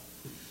life.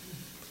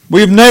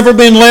 We've never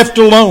been left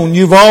alone.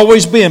 You've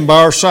always been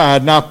by our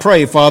side. And I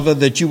pray, Father,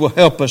 that you will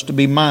help us to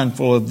be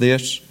mindful of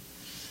this.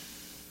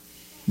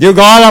 Dear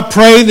God, I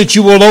pray that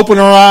you will open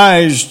our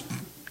eyes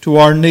to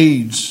our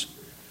needs.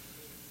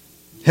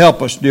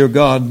 Help us, dear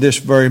God, this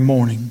very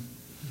morning.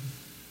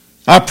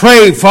 I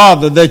pray,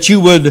 Father, that you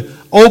would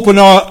open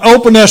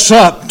us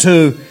up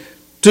to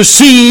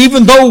see,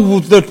 even though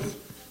the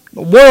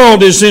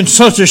world is in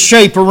such a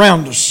shape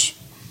around us.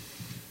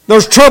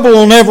 There's trouble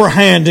on every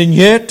hand, and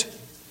yet,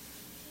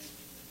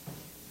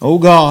 oh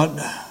God,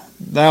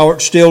 thou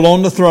art still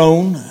on the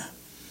throne.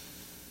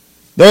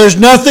 There is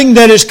nothing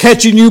that is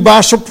catching you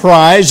by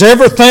surprise.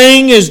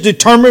 Everything is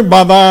determined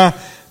by thy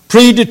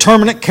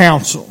predeterminate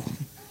counsel.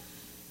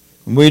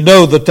 And we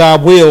know that thy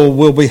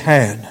will be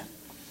had.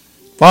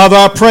 Father,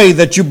 I pray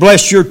that you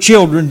bless your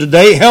children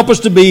today. Help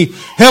us to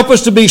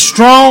be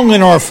strong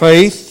in our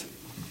faith.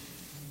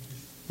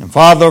 And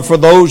Father, for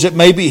those that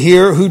may be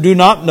here who do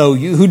not know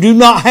you, who do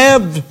not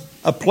have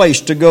a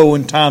place to go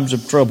in times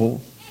of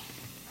trouble,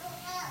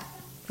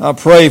 I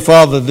pray,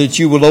 Father, that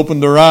you will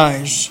open their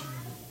eyes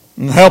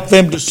and help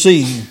them to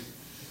see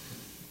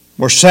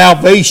where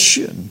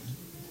salvation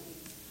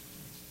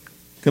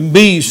can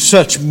be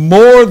such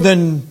more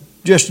than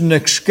just an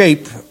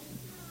escape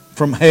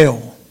from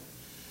hell.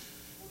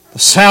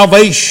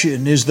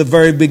 Salvation is the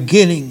very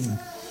beginning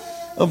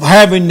of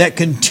having that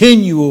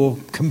continual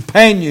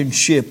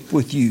companionship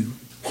with you.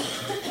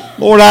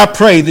 Lord, I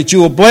pray that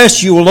you will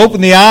bless, you will open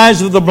the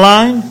eyes of the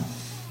blind,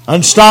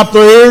 unstop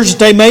their ears that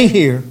they may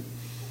hear,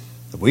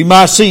 that we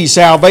might see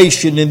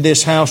salvation in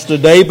this house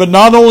today. But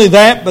not only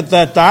that, but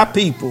that thy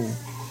people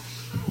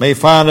may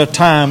find a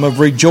time of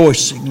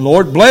rejoicing.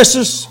 Lord, bless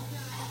us.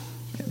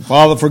 And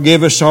Father,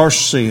 forgive us our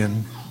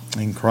sin.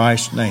 In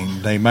Christ's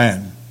name,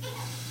 amen.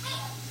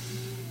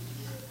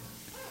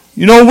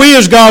 You know, we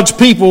as God's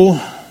people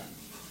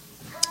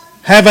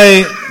have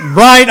a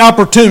bright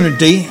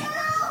opportunity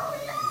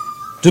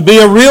to be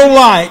a real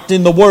light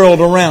in the world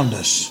around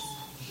us.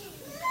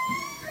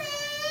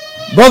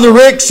 Brother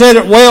Rick said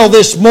it well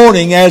this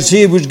morning as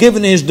he was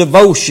giving his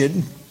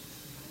devotion.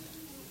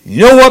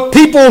 You know what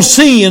people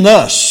see in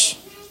us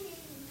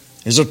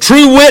is a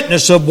true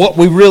witness of what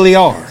we really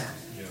are.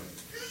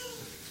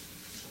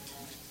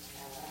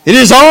 It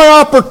is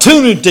our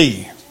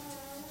opportunity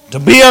to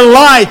be a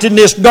light in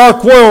this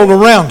dark world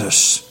around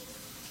us.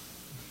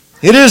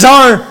 It is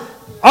our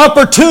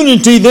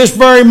opportunity this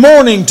very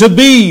morning to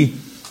be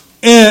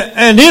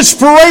an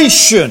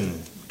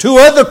inspiration to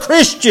other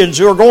Christians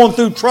who are going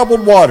through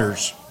troubled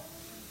waters,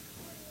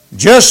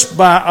 just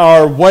by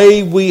our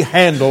way we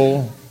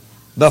handle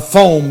the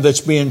foam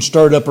that's being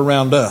stirred up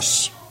around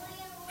us.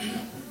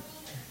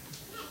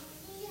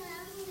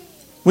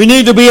 We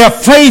need to be a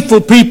faithful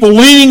people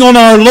leaning on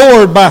our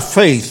Lord by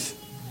faith.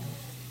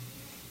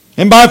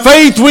 And by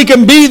faith we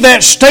can be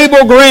that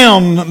stable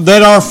ground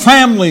that our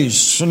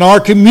families and our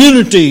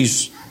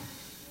communities,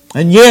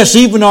 and yes,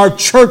 even our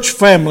church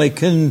family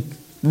can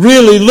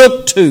really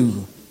look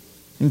to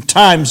in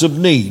times of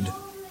need.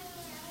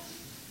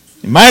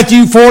 In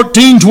Matthew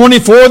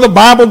 14:24, the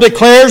Bible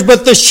declares,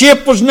 "But the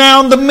ship was now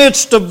in the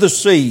midst of the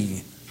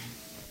sea."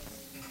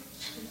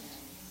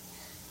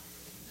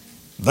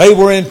 They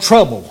were in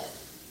trouble.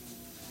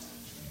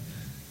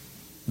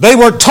 They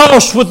were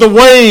tossed with the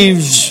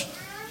waves,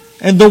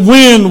 and the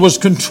wind was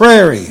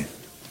contrary.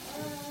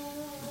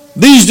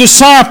 These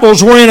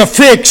disciples were in a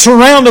fix,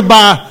 surrounded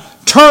by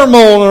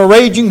turmoil and a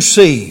raging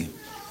sea.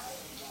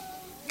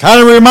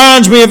 Kind of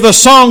reminds me of the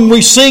song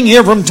we sing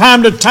here from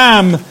time to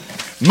time.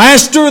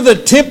 "Master, the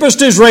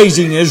tempest is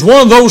raging" is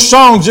one of those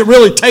songs that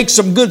really takes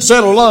some good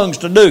set of lungs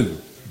to do.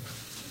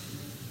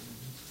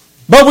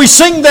 But we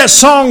sing that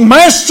song,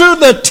 "Master,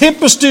 the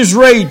tempest is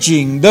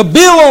raging, the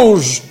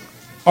billows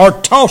are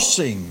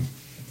tossing.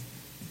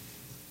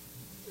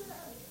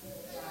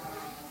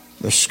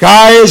 The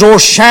sky is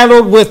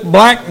o'ershadowed with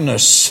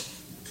blackness.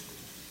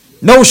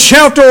 No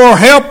shelter or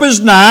help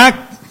is nigh."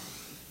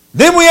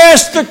 Then we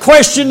ask the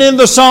question in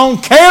the song,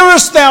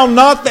 "Carest thou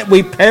not that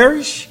we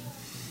perish?"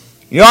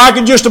 You know, I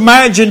can just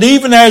imagine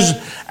even as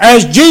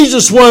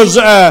Jesus was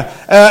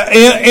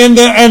in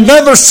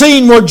another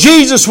scene where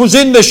Jesus was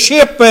in the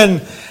ship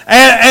and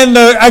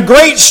a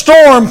great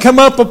storm come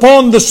up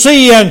upon the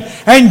sea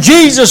and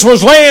Jesus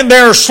was laying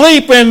there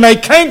asleep, and they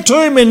came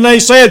to him and they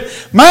said,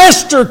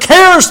 "Master,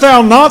 carest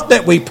thou not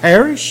that we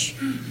perish?"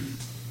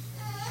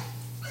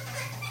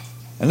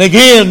 And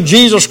again,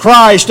 Jesus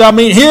Christ,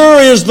 here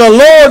is the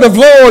Lord of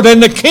Lords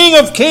and the King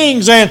of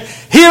Kings, and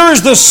here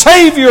is the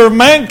Savior of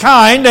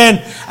mankind,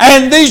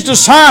 and these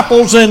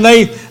disciples, and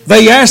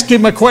they ask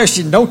him a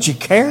question, "Don't you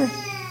care?"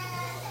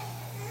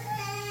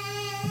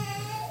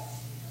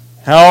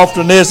 How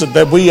often is it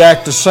that we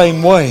act the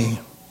same way?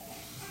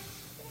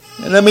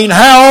 And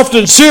how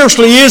often,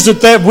 seriously, is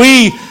it that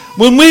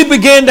when we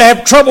begin to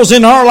have troubles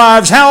in our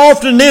lives, how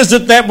often is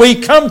it that we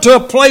come to a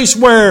place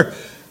where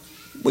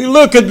we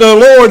look at the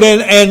Lord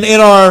and in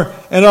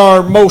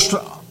our most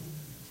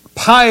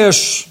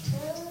pious,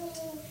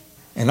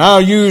 and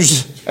I'll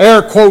use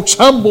air quotes,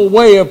 humble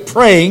way of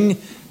praying,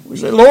 we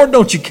say, "Lord,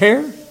 don't you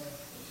care?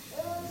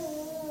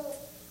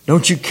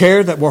 Don't you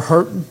care that we're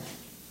hurting?"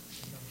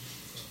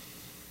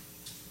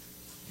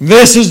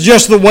 This is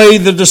just the way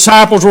the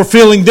disciples were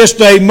feeling this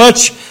day,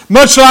 much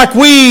like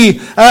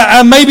we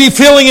may be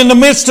feeling in the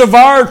midst of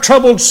our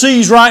troubled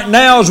seas right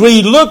now as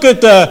we look at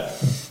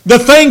the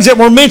things that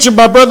were mentioned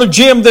by Brother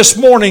Jim this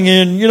morning.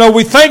 And,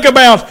 we think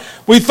about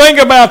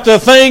the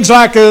things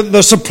like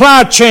the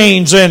supply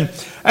chains and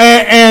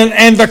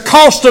the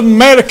cost of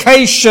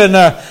medication,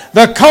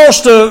 the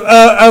cost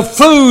of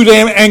food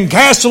and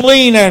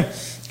gasoline, and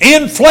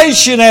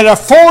inflation at a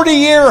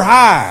 40-year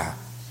high.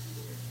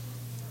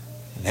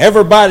 And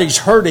everybody's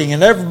hurting,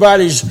 and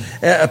everybody's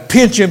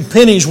pinching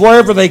pennies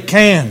wherever they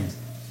can.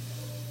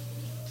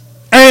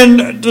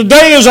 And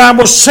today, as I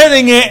was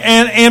sitting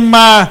in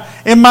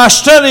my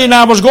study and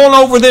I was going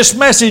over this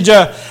message,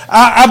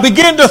 I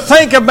began to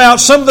think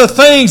about some of the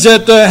things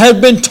that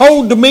had been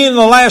told to me in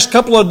the last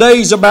couple of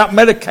days about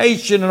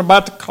medication and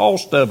about the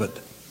cost of it.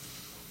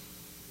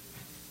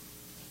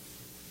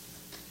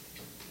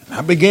 And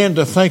I began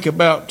to think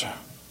about,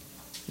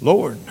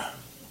 Lord,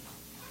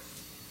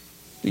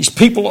 these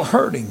people are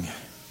hurting.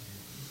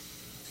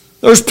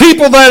 There's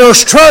people that are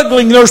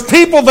struggling. There's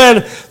people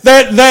that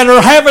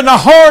are having a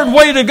hard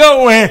way to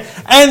go,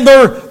 and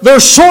they're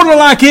sort of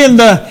like in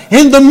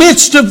the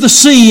midst of the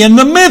sea, in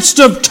the midst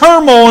of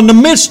turmoil, in the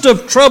midst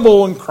of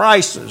trouble and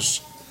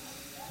crisis.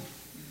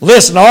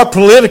 Listen, our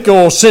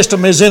political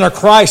system is in a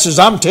crisis,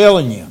 I'm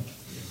telling you.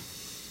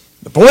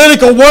 The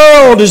political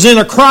world is in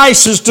a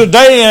crisis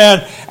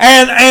today,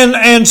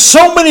 and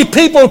so many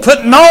people are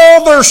putting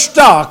all their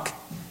stock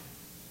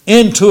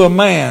into a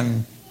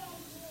man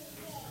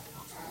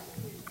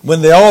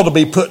when they ought to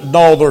be putting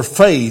all their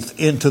faith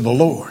into the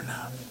Lord.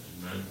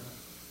 Amen.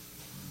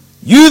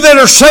 You that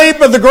are saved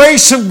by the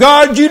grace of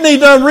God, you need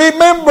to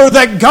remember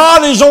that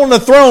God is on the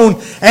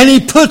throne, and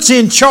He puts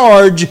in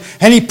charge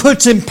and He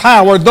puts in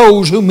power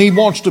those whom He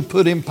wants to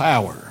put in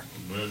power.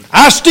 Amen.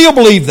 I still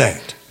believe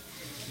that.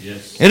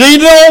 Yes. It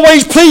ain't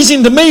always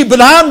pleasing to me, but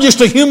I'm just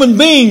a human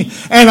being,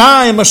 and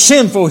I am a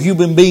sinful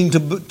human being to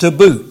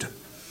boot.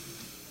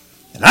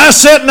 And I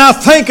sit and I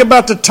think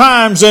about the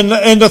times and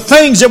the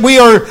things that we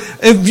are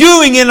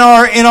viewing in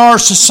our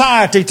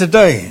society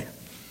today.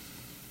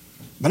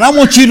 But I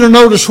want you to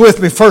notice with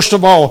me, first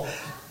of all,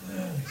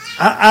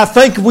 I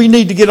think we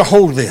need to get a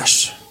hold of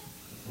this.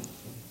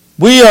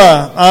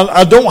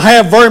 I don't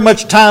have very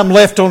much time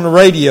left on the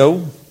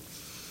radio,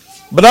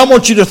 but I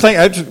want you to think,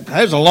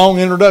 that was a long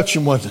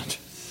introduction, wasn't it?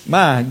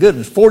 My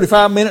goodness,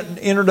 45-minute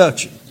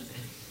introduction.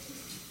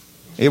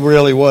 It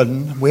really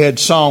wasn't. We had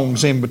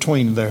songs in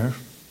between there.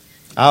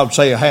 I would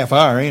say a half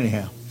hour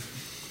anyhow.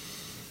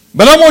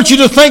 But I want you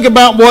to think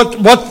about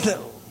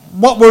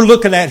what we're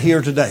looking at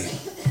here today.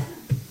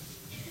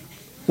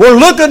 We're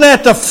looking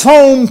at the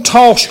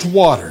foam-tossed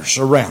waters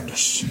around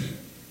us.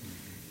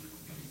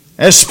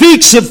 It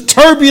speaks of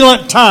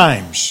turbulent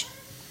times.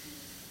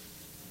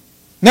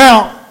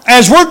 Now,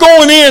 as we're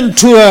going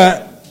into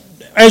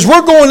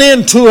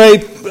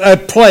a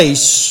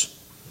place,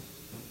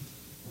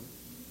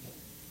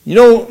 you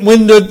know,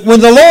 when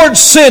the Lord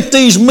sent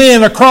these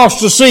men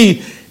across the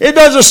sea, it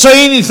doesn't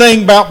say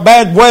anything about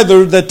bad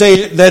weather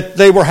that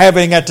they were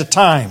having at the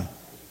time.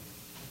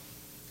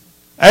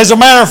 As a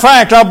matter of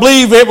fact, I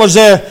believe it was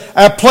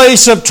a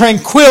place of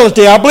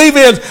tranquility. I believe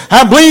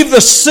the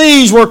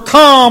seas were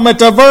calm at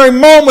the very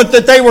moment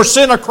that they were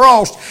sent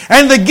across.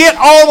 And to get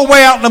all the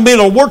way out in the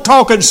middle, we're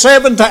talking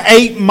 7 to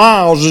 8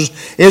 miles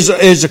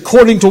is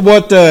according to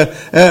what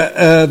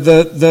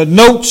the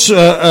notes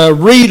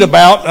read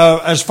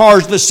about as far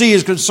as the sea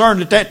is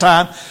concerned at that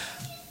time.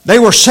 They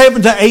were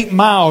 7 to 8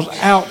 miles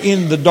out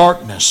in the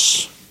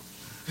darkness.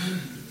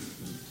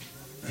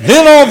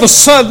 Then all of a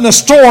sudden a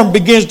storm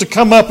begins to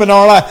come up in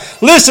our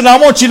life. Listen, I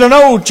want you to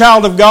know,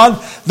 child of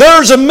God,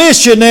 there's a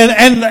mission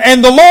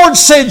and the Lord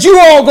said, you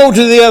all go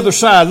to the other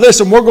side.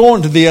 Listen, we're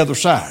going to the other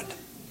side.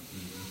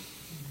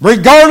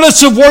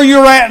 Regardless of where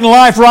you're at in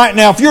life right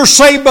now, if you're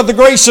saved by the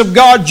grace of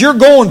God, you're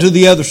going to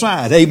the other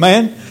side.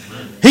 Amen?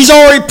 He's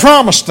already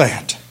promised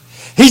that.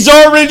 He's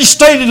already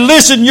stated,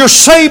 listen, you're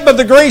saved by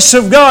the grace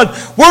of God.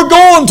 We're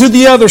going to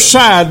the other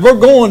side. We're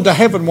going to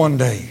heaven one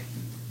day.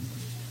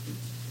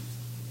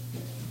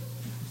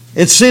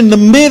 It's in the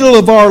middle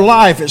of our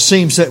life, it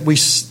seems, that we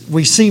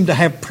seem to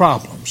have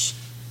problems.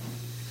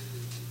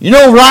 You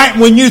know, right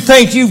when you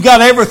think you've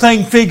got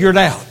everything figured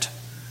out.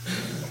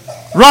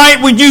 Right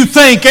when you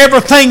think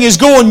everything is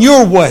going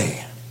your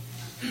way.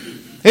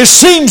 It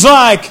seems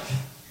like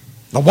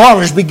the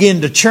waters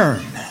begin to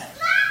churn.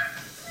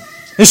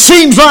 It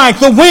seems like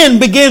the wind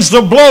begins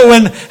to blow,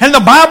 and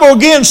the Bible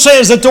again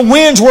says that the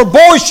winds were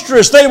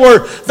boisterous. They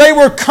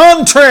were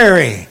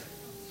contrary.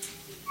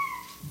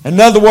 In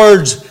other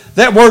words,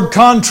 that word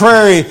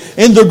contrary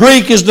in the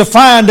Greek is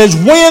defined as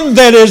wind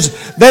that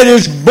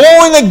is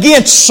blowing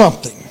against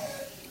something.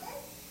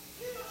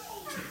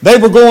 They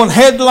were going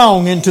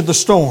headlong into the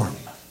storm.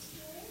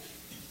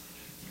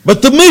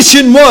 But the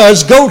mission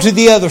was go to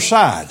the other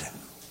side.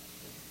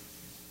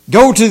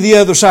 Go to the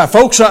other side.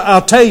 Folks,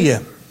 I'll tell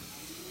you,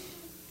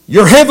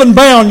 you're heaven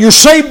bound. You're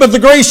saved by the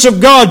grace of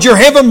God. You're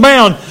heaven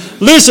bound.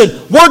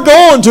 Listen, we're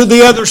going to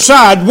the other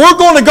side. We're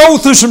going to go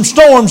through some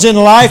storms in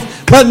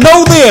life. But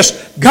know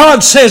this,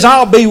 God says,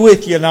 I'll be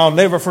with you and I'll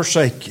never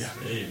forsake you.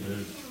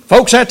 Amen.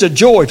 Folks, that's a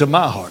joy to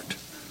my heart.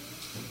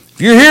 If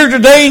you're here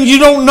today and you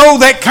don't know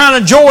that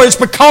kind of joy, it's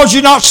because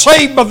you're not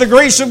saved by the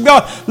grace of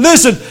God.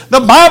 Listen,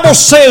 the Bible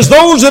says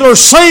those that are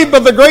saved by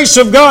the grace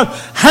of God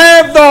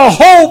have the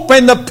hope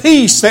and the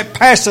peace that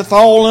passeth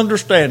all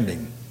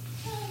understanding.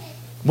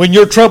 When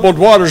your troubled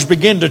waters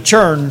begin to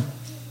churn,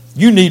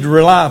 you need to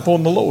rely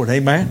upon the Lord.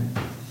 Amen.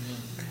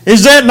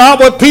 Is that not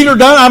what Peter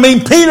done? I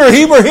mean, Peter,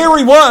 here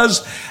he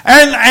was.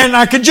 And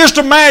I could just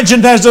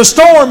imagine as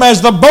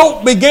the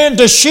boat began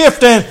to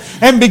shift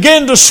and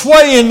began to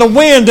sway in the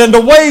wind and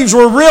the waves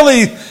were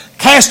really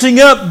casting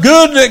up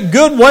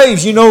good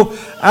waves. You know,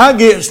 I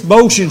get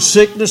motion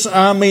sickness.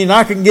 I mean,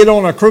 I can get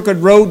on a crooked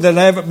road that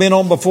I haven't been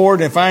on before,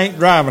 and if I ain't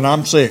driving,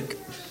 I'm sick.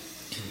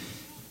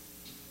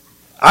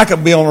 I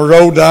could be on a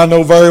road that I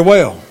know very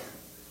well.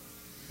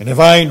 And if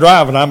I ain't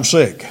driving, I'm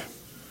sick.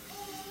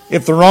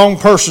 If the wrong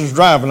person's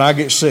driving, I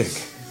get sick.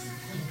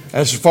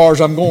 That's as far as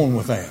I'm going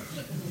with that.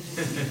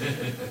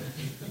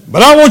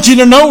 But I want you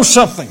to know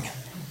something.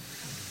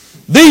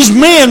 These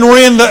men were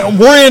in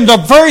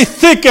the very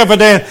thick of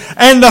it.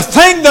 And the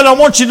thing that I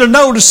want you to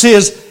notice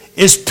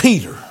is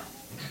Peter.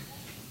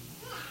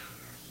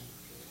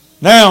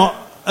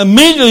 Now,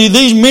 immediately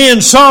these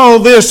men saw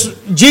this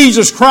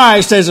Jesus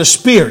Christ as a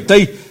spirit.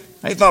 They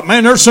thought,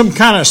 man, there's some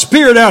kind of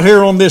spirit out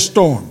here on this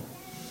storm.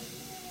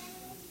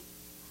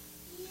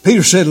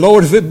 Peter said,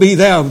 Lord, if it be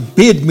thou,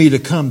 bid me to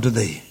come to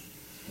thee.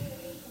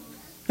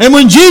 And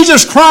when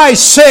Jesus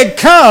Christ said,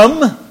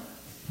 come,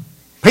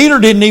 Peter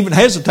didn't even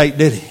hesitate,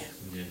 did he?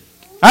 Yeah.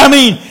 I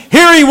mean,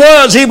 here he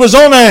was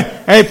on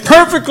a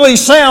perfectly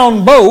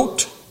sound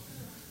boat.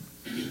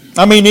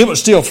 I mean, it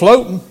was still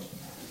floating.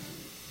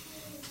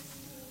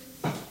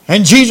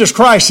 And Jesus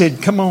Christ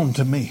said, come on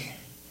to me.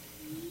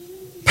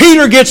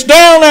 Peter gets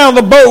down out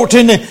of the boat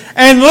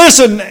and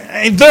listen,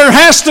 there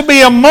has to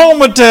be a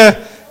moment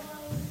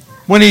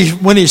when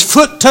his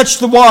foot touched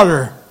the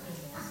water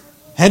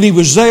and he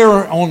was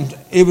there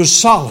it was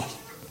solid.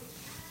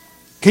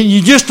 Can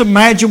you just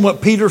imagine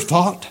what Peter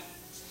thought?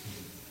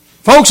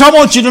 Folks, I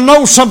want you to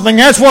know something.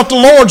 That's what the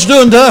Lord's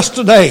doing to us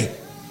today.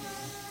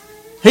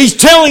 He's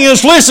telling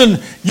us,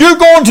 listen, you're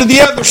going to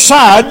the other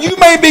side. You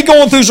may be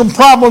going through some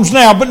problems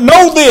now, but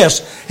know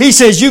this. He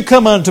says, you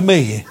come unto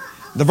me.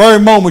 The very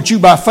moment you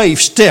by faith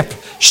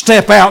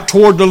step out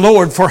toward the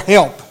Lord for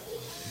help,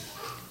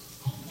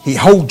 He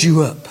holds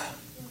you up.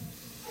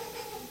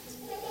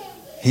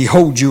 He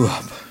holds you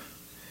up.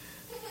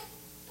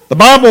 The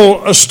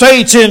Bible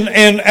states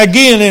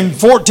again in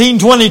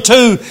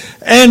 14:22,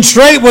 and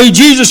straightway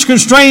Jesus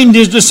constrained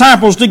his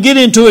disciples to get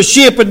into a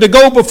ship and to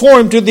go before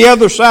him to the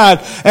other side.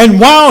 And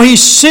while he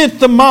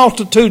sent the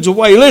multitudes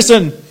away,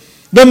 listen,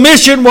 the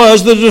mission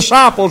was the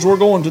disciples were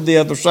going to the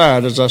other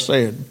side, as I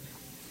said.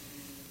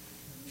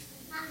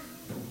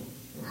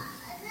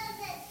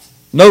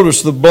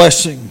 Notice the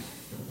blessing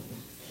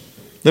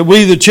that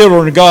we, the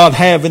children of God,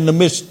 have in the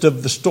midst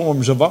of the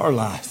storms of our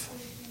life.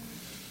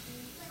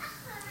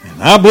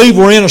 And I believe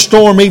we're in a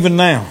storm even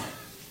now.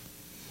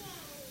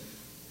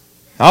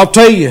 I'll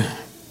tell you,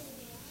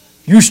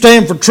 you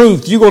stand for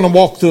truth, you're going to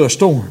walk through a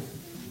storm.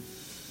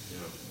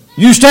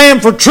 You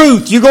stand for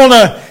truth, you're going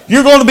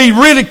to be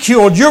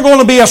ridiculed, you're going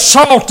to be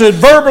assaulted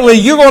verbally,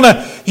 you're going to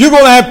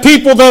have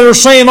people that are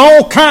saying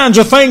all kinds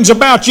of things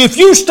about you. If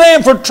you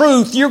stand for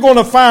truth, you're going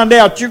to find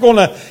out you're going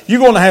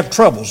to have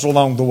troubles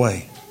along the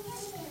way.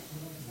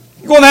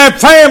 You're going to have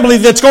family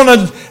that's going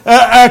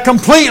to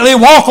completely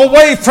walk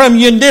away from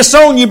you and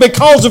disown you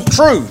because of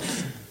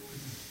truth.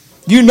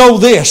 You know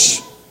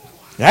this.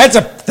 That's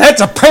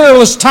a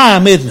perilous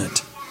time, isn't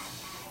it?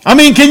 I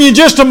mean, can you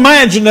just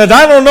imagine that?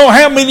 I don't know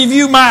how many of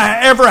you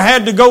might ever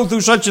had to go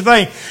through such a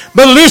thing.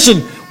 But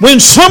listen, when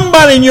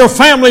somebody in your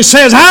family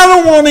says, I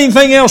don't want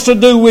anything else to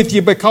do with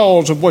you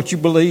because of what you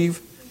believe,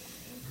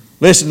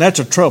 listen, that's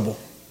a trouble.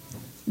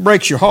 It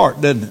breaks your heart,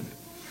 doesn't it?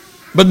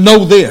 But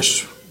know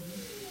this.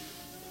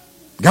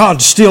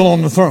 God's still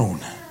on the throne.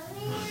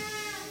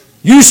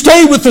 You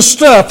stay with the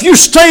stuff. You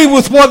stay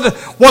with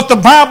what the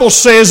Bible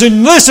says.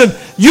 And listen,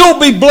 you'll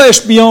be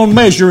blessed beyond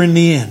measure in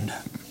the end.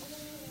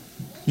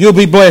 You'll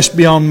be blessed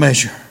beyond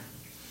measure.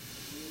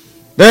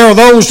 There are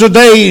those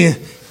today,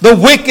 the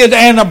wicked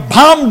and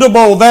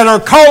abominable, that are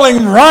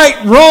calling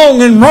right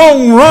wrong and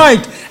wrong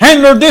right.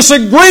 And they're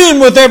disagreeing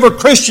with every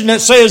Christian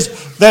that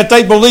says that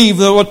they believe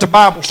what the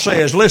Bible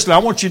says. Listen, I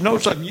want you to know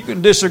something. You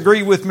can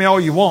disagree with me all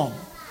you want.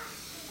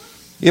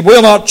 It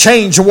will not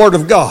change the Word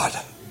of God.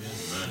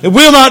 It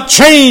will not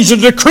change the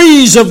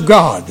decrees of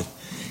God.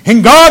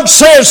 And God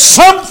says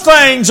some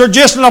things are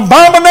just an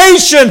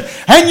abomination,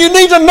 and you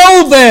need to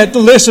know that.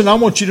 Listen, I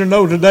want you to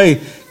know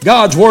today,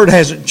 God's Word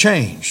hasn't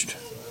changed.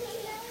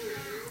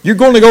 You're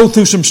going to go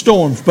through some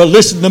storms, but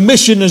listen, the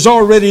mission is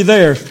already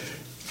there.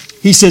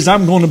 He says,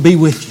 I'm going to be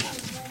with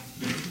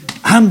you.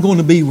 I'm going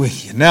to be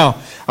with you. Now,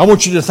 I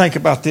want you to think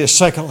about this.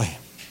 Secondly,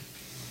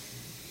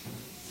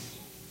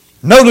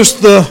 notice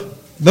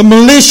the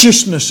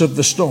maliciousness of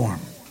the storm.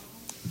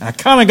 I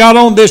kind of got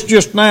on this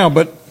just now,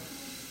 but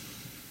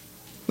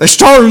they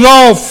started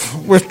off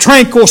with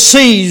tranquil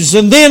seas,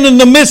 and then in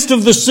the midst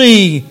of the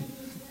sea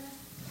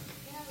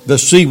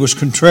was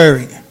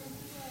contrary.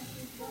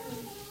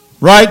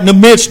 Right in the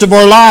midst of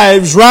our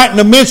lives, right in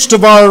the midst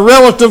of our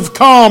relative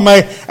calm,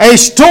 a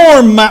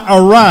storm might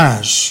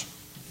arise.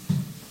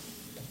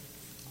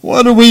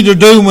 What are we to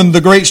do when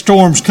the great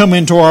storms come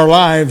into our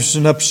lives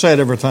and upset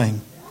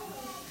everything?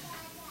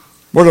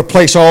 We're to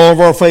place all of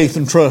our faith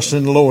and trust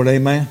in the Lord,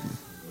 amen?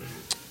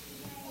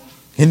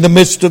 In the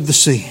midst of the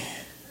sea.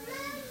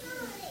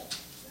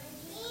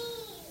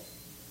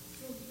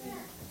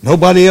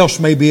 Nobody else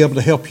may be able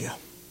to help you.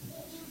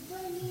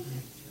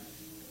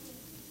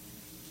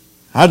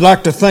 I'd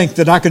like to think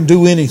that I can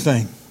do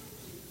anything.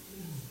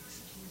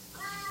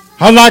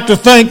 I'd like to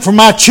think for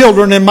my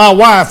children and my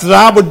wife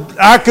that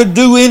I could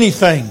do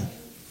anything.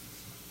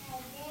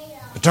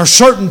 But there are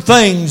certain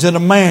things that a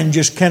man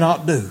just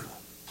cannot do.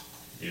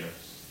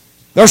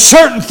 There are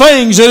certain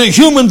things that a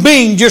human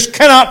being just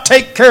cannot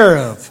take care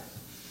of.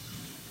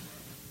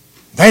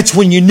 That's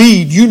when you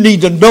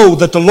need to know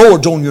that the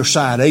Lord's on your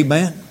side.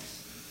 Amen.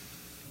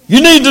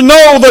 You need to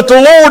know that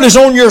the Lord is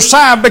on your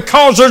side,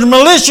 because there's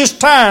malicious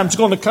times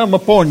going to come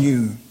upon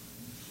you.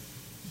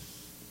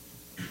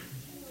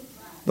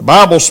 The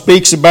Bible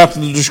speaks about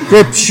the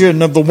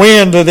description of the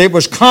wind, that it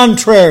was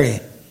contrary.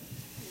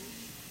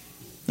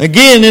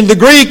 Again, in the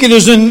Greek it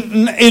is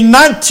in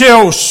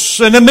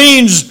natios, and it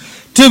means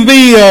to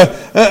be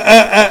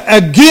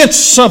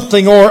against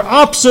something, or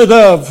opposite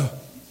of,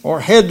 or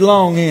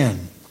headlong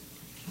in.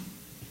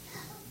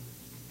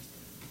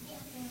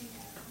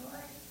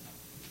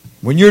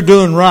 When you're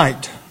doing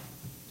right,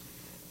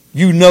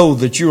 you know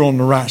that you're on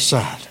the right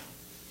side.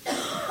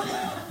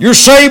 You're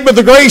saved by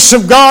the grace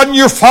of God and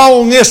you're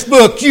following this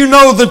book. You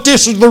know that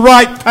this is the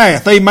right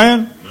path.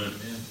 Amen? Amen.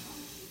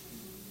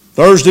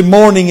 Thursday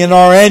morning in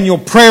our annual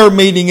prayer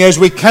meeting, as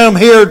we come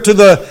here to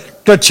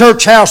the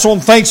church house on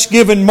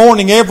Thanksgiving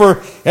morning,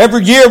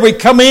 every year we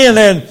come in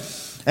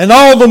and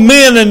all the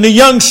men and the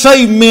young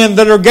saved men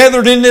that are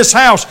gathered in this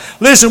house,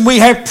 listen, we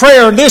have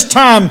prayer. And this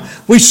time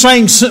we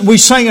sang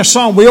a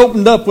song. We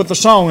opened up with a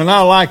song and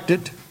I liked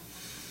it.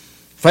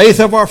 Faith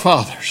of Our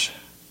Fathers.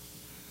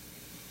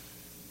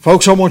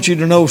 Folks, I want you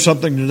to know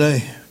something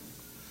today.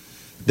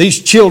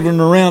 These children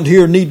around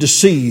here need to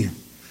see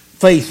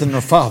faith in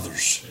their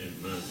fathers.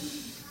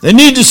 They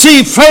need to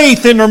see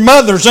faith in their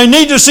mothers. They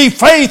need to see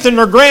faith in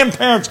their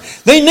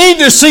grandparents. They need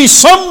to see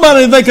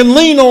somebody they can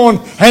lean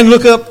on and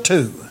look up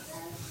to,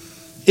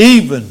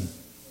 even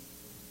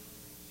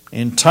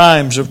in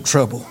times of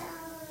trouble.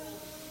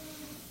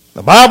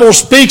 The Bible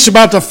speaks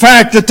about the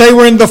fact that they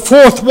were in the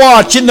fourth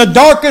watch, in the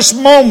darkest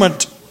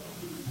moment,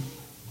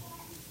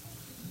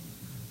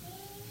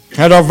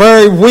 at our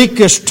very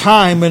weakest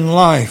time in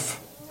life,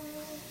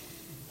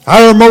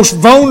 at our most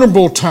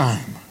vulnerable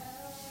time,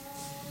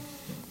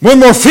 when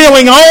we're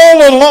feeling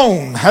all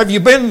alone. Have you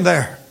been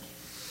there?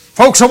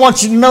 Folks, I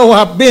want you to know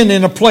I've been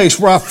in a place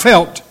where I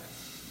felt,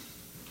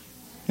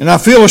 and I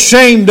feel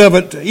ashamed of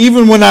it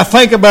even when I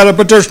think about it,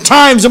 but there's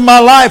times in my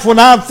life when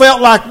I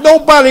felt like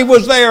nobody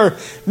was there,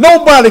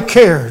 nobody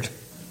cared.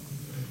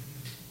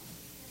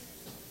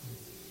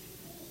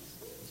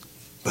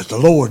 But the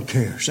Lord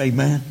cares,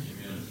 amen?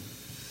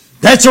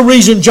 That's the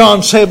reason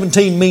John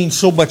 17 means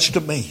so much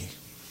to me.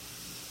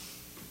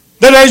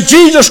 That as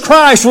Jesus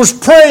Christ was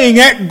praying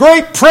that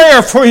great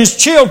prayer for His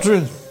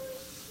children,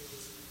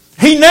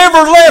 He never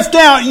left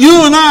out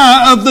you and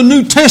I of the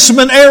New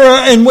Testament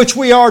era in which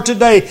we are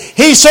today.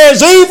 He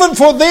says, even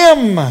for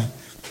them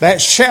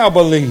that shall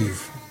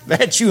believe.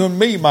 That's you and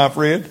me, my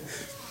friend.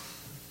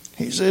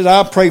 He said,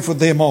 I pray for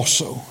them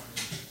also.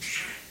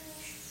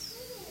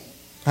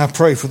 I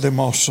pray for them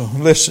also.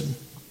 Listen,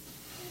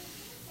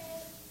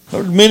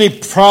 there are many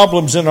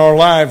problems in our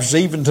lives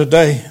even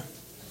today.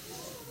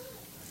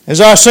 As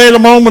I said a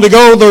moment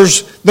ago,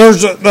 there's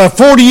a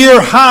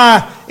 40-year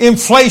high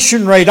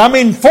inflation rate.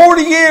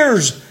 40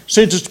 years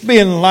since it's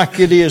been like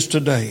it is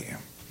today.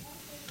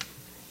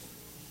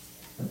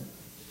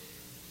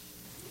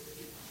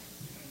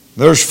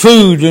 There's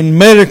food and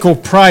medical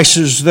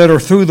prices that are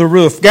through the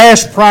roof.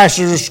 Gas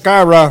prices are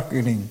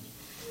skyrocketing.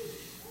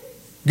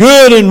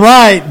 Good and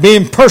right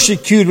being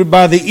persecuted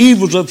by the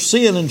evils of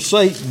sin and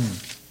Satan.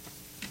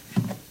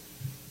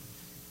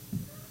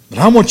 But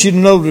I want you to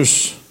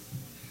notice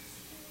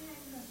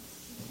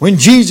when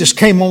Jesus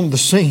came on the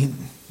scene.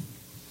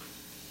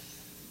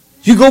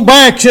 You go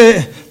back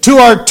to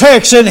our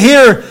text, and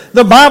here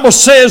the Bible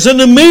says,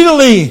 and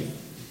immediately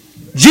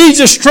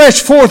Jesus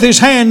stretched forth His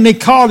hand and He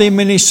caught him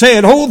and He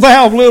said, O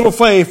thou of little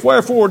faith,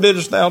 wherefore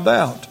didst thou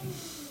doubt?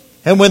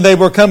 And when they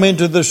were come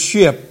into the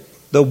ship,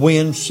 the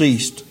wind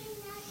ceased.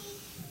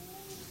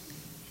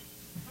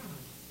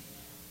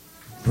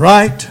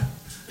 Right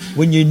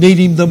when you need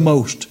Him the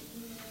most,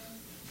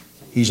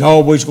 He's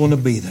always going to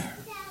be there.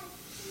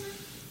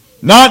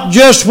 Not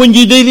just when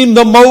you need Him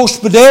the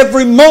most, but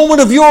every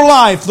moment of your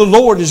life, the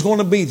Lord is going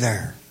to be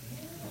there.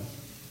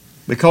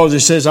 Because He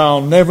says,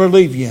 I'll never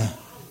leave you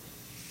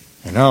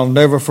and I'll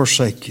never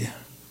forsake you.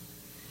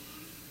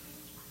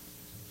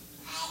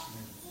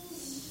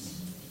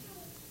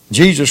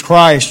 Jesus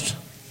Christ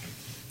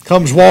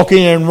comes walking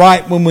in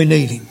right when we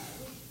need Him.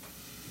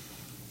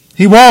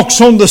 He walks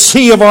on the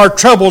sea of our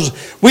troubles.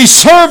 We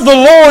serve the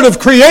Lord of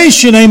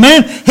creation,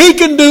 amen. He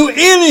can do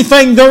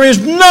anything. There is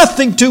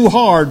nothing too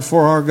hard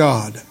for our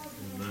God.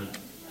 Amen.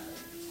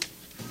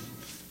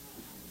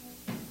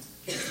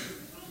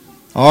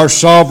 Our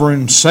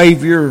sovereign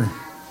Savior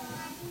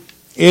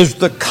is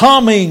the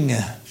calming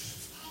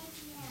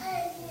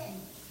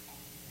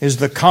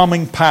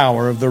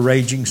power of the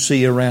raging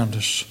sea around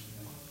us.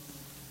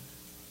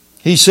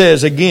 He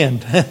says again,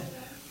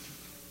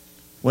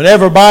 when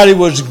everybody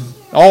was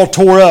all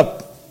tore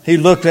up, He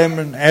looked at him,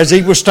 and as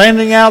He was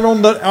standing out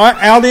in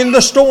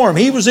the storm,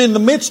 He was in the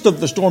midst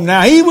of the storm.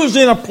 Now He was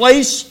in a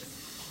place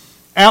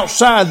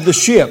outside the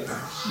ship,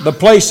 the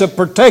place of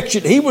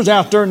protection. He was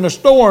out there in the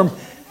storm,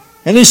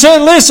 and He said,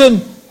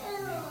 listen,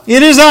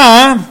 it is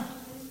I,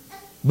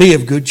 be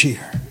of good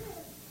cheer.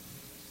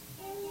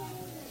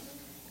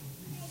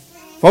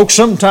 Folks,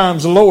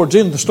 sometimes the Lord's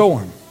in the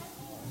storm.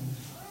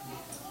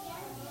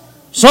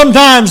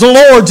 Sometimes the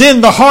Lord's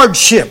in the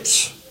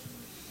hardships.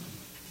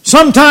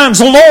 Sometimes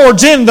the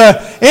Lord's in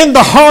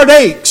the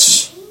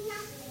heartaches.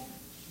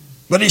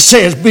 But He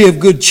says, be of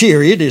good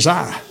cheer. It is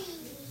I.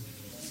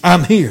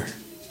 I'm here.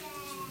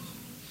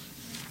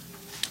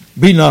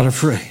 Be not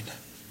afraid.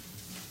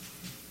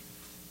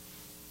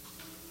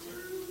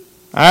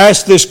 I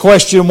asked this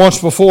question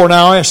once before, and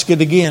I'll ask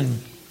it again.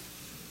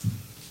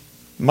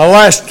 My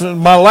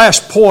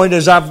last point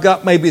is, I've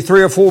got maybe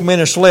 3 or 4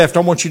 minutes left.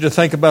 I want you to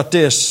think about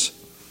this.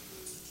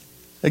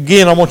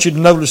 Again, I want you to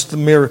notice the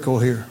miracle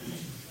here.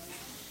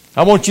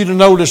 I want you to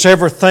notice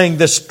everything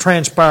that's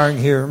transpiring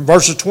here. In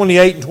verses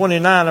 28 and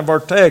 29 of our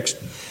text,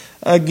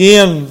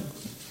 again,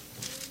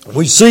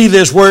 we see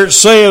this where it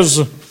says,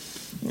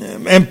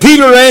 and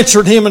Peter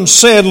answered Him and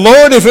said,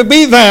 Lord, if it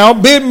be Thou,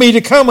 bid me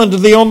to come unto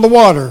Thee on the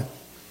water.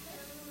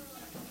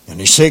 And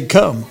He said,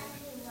 come.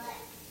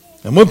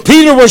 And when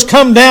Peter was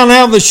come down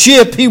out of the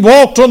ship, he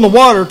walked on the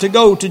water to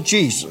go to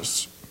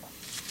Jesus.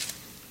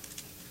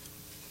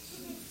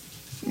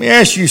 Let me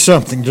ask you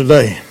something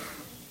today.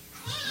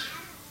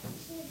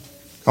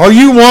 Are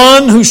you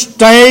one who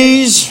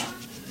stays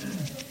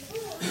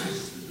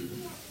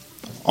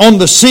on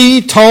the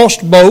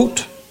sea-tossed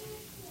boat?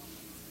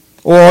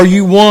 Or are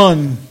you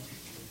one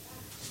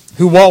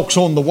who walks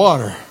on the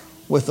water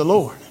with the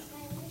Lord?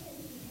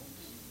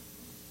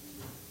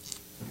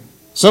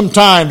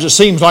 Sometimes it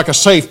seems like a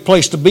safe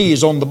place to be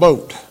is on the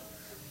boat.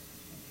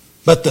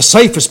 But the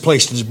safest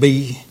place to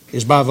be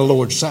is by the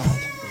Lord's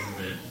side.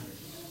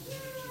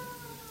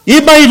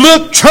 It may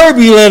look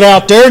turbulent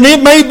out there, and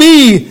it may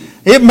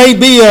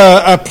be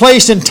a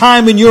place and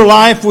time in your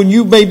life when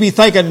you may be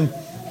thinking,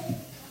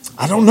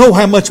 I don't know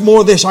how much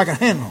more of this I can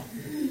handle.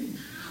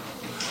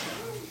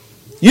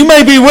 You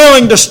may be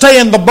willing to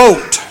stay in the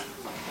boat,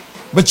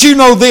 but you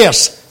know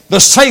this, the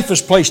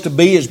safest place to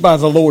be is by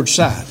the Lord's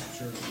side.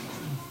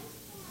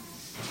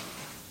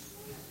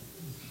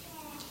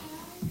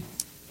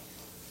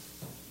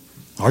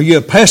 Are you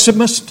a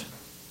pessimist?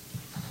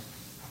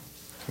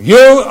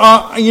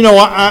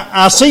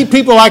 I see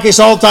people like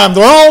this all the time.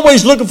 They're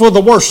always looking for the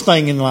worst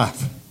thing in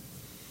life.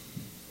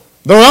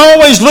 They're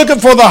always looking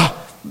for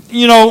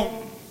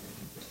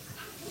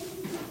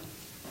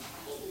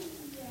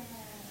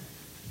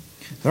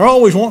they're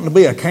always wanting to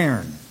be a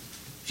Karen.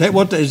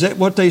 Is that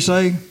what they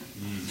say?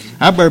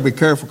 I better be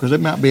careful because there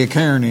might be a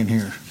Karen in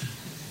here.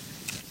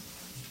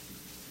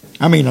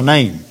 I mean a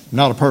name,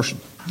 not a person.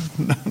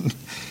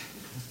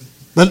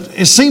 But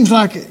it seems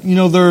like,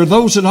 there are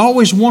those that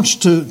always wants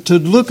to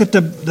look at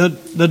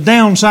the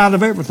downside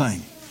of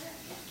everything.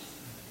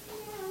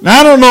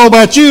 Now, I don't know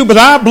about you, but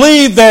I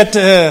believe that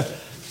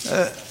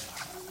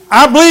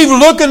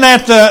looking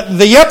at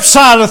the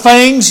upside of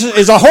things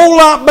is a whole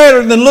lot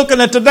better than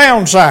looking at the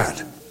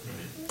downside.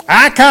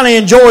 I kind of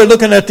enjoy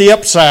looking at the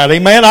upside.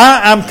 Amen.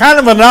 I'm kind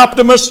of an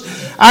optimist.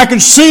 I can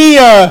see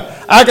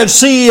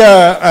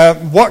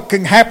what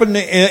can happen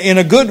in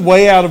a good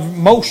way out of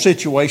most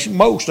situations.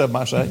 Most of them,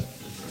 I say.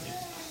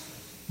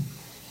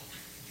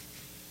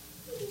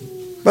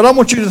 But I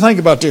want you to think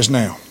about this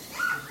now.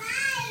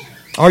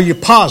 Are you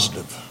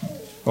positive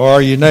or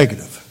are you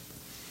negative?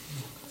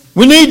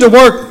 We need to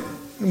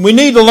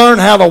learn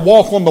how to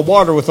walk on the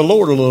water with the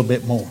Lord a little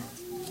bit more.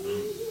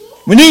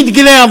 We need to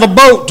get out of the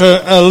boat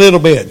a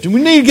little bit.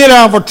 We need to get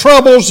out of our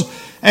troubles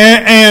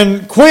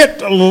and quit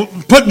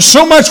putting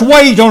so much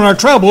weight on our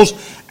troubles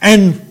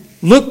and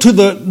look to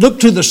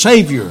the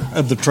Savior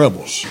of the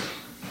troubles.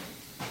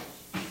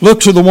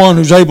 Look to the one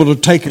who's able to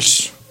take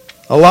us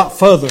a lot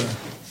further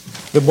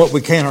than what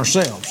we can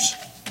ourselves.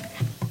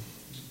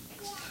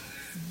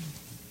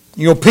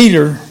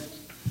 Peter,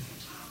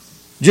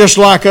 just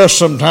like us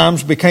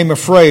sometimes, became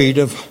afraid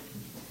of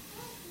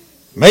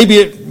maybe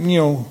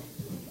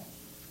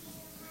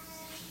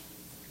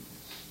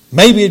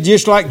it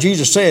just like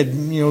Jesus said,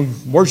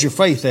 where's your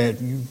faith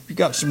at? You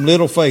got some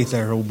little faith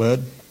there, old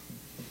bud.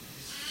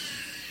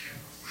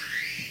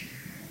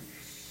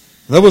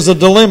 There was a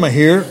dilemma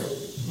here.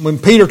 When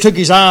Peter took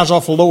his eyes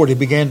off the Lord, he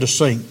began to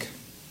sink.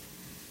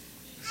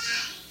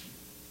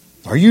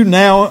 Are you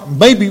now,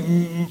 maybe,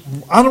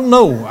 I don't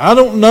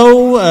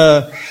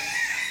know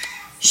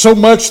so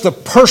much the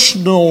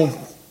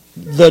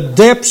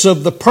depths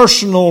of the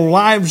personal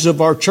lives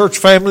of our church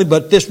family,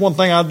 but this one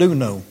thing I do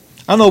know.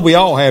 I know we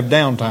all have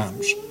down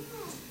times.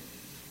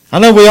 I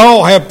know we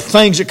all have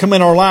things that come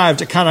in our lives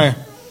that kind of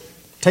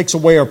takes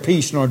away our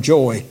peace and our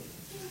joy.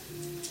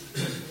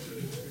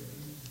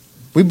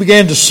 We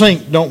began to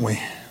sink, don't we?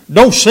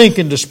 Don't sink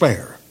in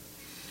despair.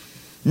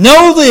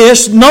 Know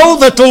this, know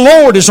that the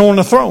Lord is on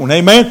the throne.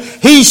 Amen.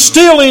 He's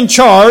still in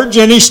charge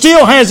and He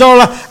still has our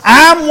life.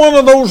 I'm one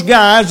of those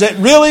guys that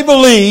really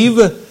believe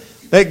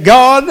that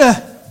God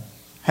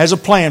has a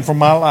plan for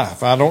my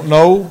life. I don't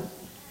know,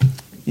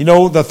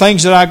 the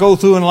things that I go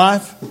through in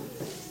life.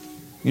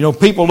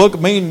 People look at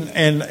me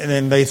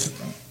and they,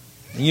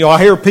 I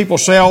hear people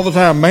say all the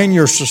time, man,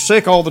 you're so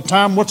sick all the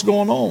time. What's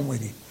going on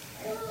with you?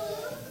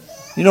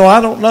 I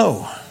don't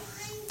know.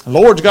 The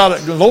Lord's got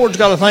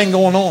a thing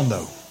going on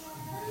though.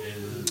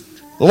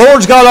 The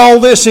Lord's got all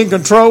this in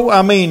control.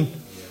 I mean,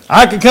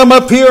 I can come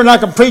up here and I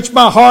can preach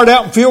my heart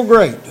out and feel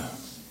great.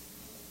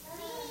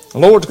 The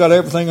Lord's got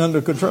everything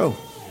under control.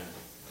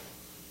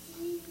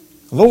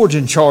 The Lord's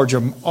in charge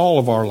of all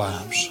of our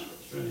lives.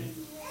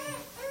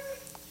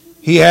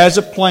 He has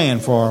a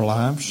plan for our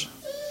lives.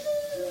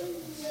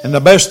 And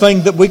the best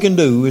thing that we can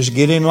do is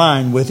get in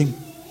line with Him.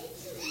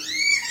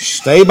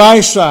 Stay by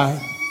His side.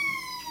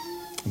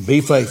 And be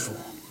faithful.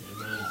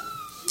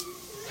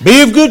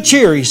 Be of good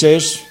cheer, He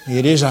says.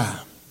 It is I.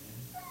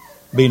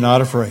 Be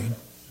not afraid.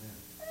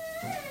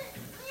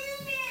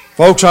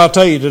 Folks, I'll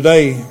tell you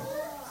today,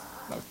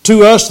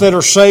 to us that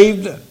are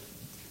saved,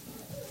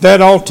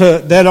 that ought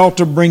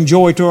to bring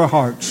joy to our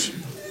hearts.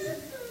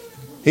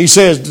 He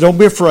says, don't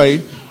be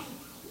afraid.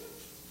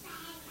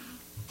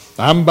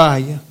 I'm by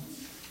you.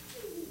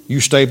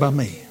 You stay by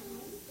me.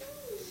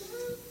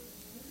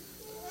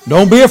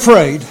 Don't be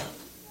afraid.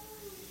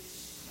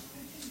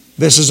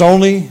 This is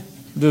only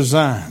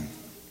design.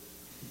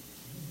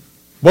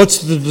 What's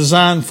the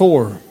design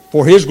for?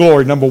 For His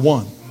glory, number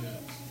one.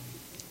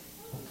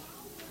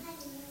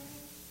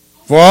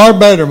 For our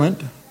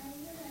betterment.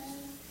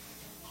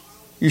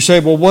 You say,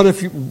 well, what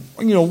if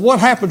what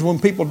happens when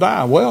people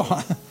die? Well,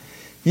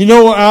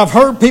 I've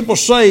heard people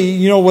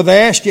say, when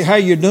they ask you how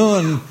you're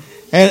doing,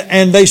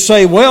 and they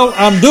say, well,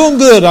 I'm doing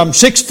good. I'm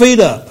 6 feet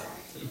up.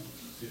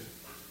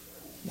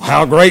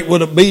 How great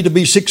would it be to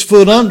be 6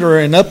 foot under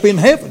and up in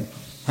heaven?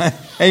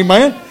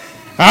 Amen.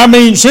 I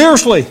mean,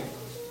 seriously.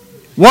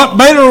 What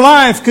better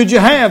life could you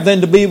have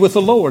than to be with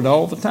the Lord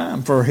all the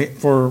time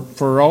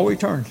for all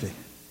eternity?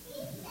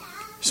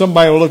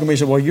 Somebody will look at me and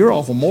say, well, you're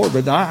awful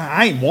morbid.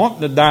 I ain't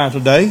wanting to die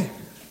today.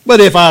 But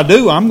if I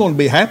do, I'm going to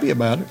be happy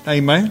about it.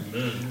 Amen.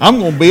 I'm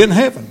going to be in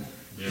heaven.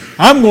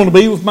 I'm going to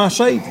be with my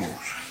Savior.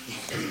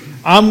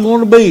 I'm going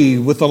to be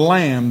with the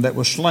Lamb that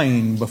was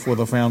slain before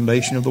the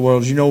foundation of the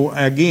world. You know,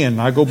 again,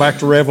 I go back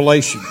to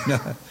Revelation.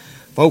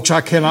 Folks,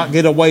 I cannot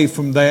get away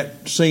from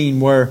that scene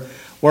where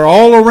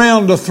all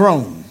around the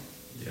throne,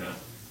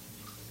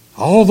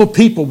 all the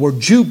people were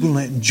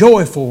jubilant and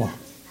joyful.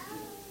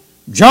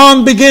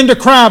 John began to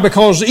cry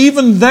because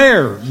even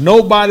there,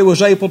 nobody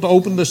was able to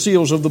open the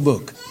seals of the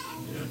book.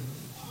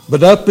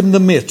 But up in the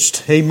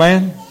midst,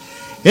 amen,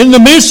 in the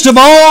midst of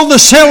all the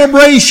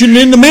celebration,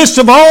 in the midst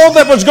of all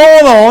that was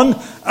going on,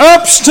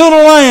 up stood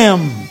a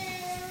lamb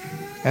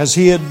as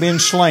he had been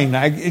slain.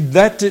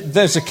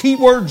 There's the key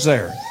words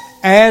there.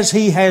 As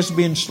he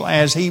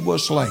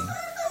was slain.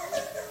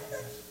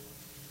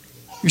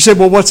 You say,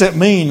 well, what's that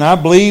mean? I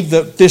believe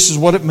that this is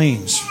what it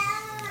means.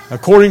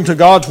 According to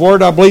God's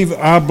Word, I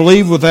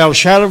believe without a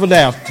shadow of a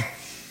doubt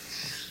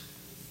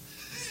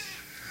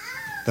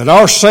that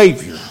our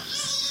Savior,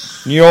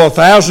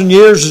 1,000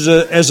 years is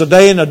as a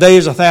day, and a day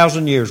is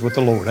 1,000 years with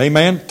the Lord.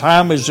 Amen?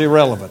 Time is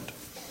irrelevant.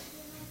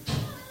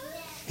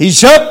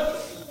 He's up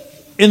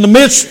in the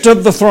midst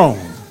of the throne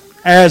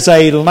as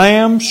a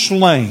lamb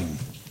slain.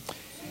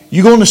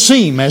 You're going to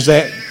see Him as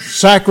that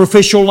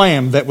sacrificial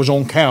lamb that was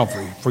on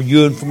Calvary for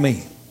you and for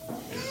me.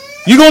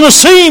 You're going to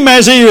see Him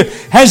as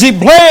He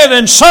bled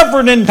and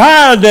suffered and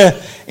died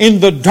in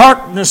the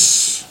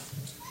darkness.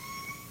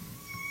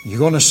 You're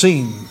going to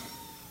see Him.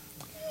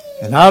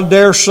 And I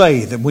dare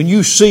say that when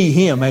you see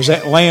Him as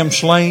that lamb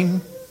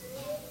slain,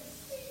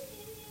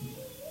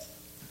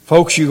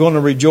 folks, you're going to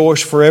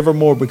rejoice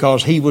forevermore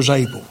because He was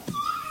able.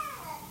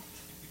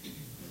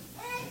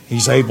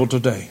 He's able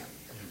today.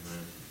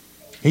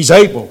 He's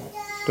able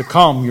to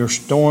calm your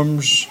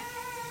storms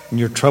and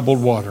your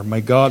troubled water.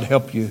 May God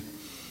help you.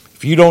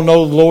 If you don't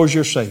know the Lord as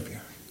your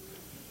Savior,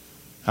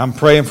 I'm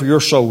praying for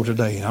your soul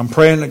today. I'm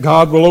praying that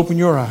God will open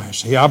your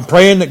eyes. I'm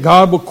praying that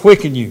God will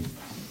quicken you.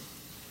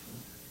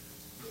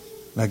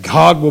 That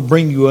God will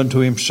bring you unto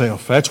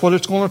Himself. That's what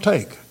it's going to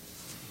take.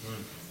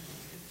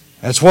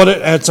 That's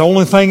the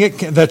only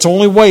thing. That's the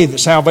only way that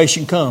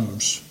salvation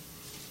comes.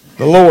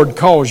 The Lord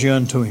calls you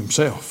unto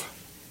Himself.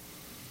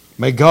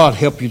 May God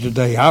help you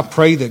today. I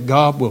pray that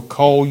God will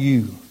call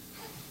you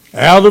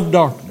out of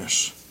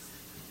darkness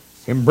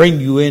and bring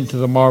you into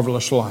the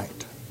marvelous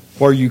light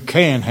where you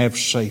can have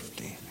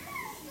safety.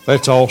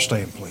 Let's all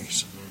stand,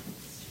 please.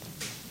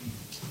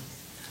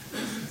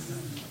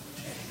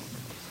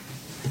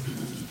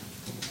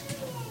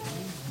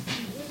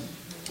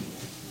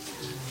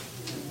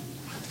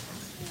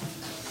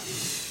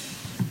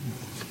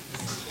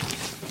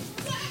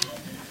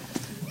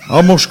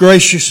 Our most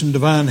gracious and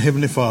divine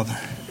Heavenly Father,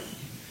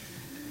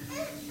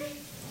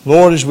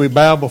 Lord, as we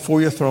bow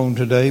before your throne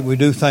today, we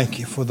do thank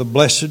you for the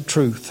blessed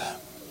truth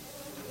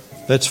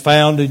that's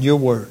found in your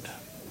word.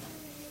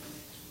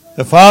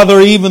 The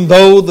Father, even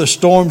though the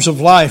storms of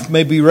life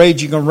may be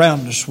raging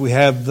around us, we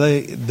have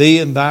thee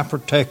and thy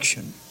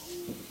protection.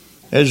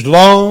 As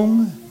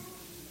long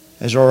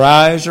as our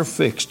eyes are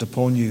fixed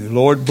upon you.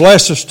 Lord,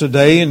 bless us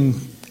today and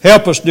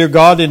help us, dear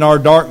God, in our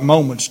dark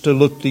moments to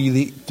look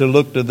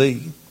to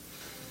thee.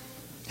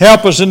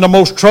 Help us in the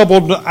most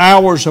troubled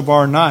hours of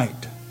our night.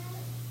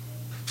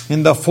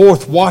 In the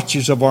fourth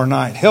watches of our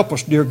night. Help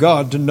us, dear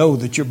God, to know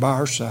that you're by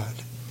our side.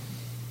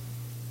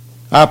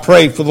 I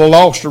pray for the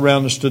lost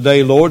around us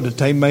today, Lord, that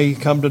they may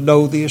come to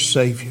know thee as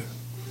Savior.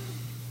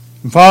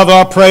 And Father,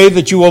 I pray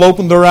that you will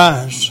open their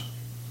eyes.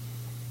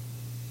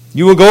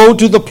 You will go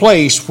to the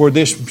place where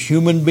this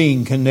human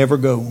being can never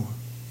go.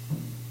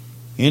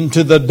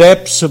 Into the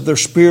depths of their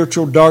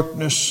spiritual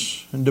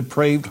darkness and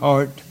depraved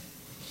heart.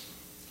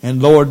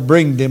 And Lord,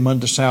 bring them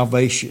unto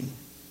salvation.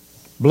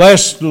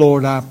 Blessed,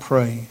 Lord, I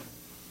pray.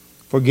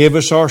 Forgive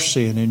us our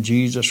sin in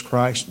Jesus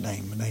Christ's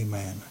name, and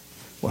amen.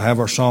 We'll have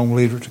our song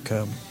leader to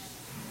come.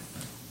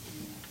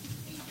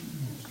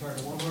 Start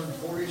at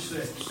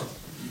 146.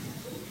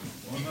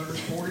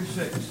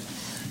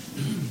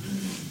 146.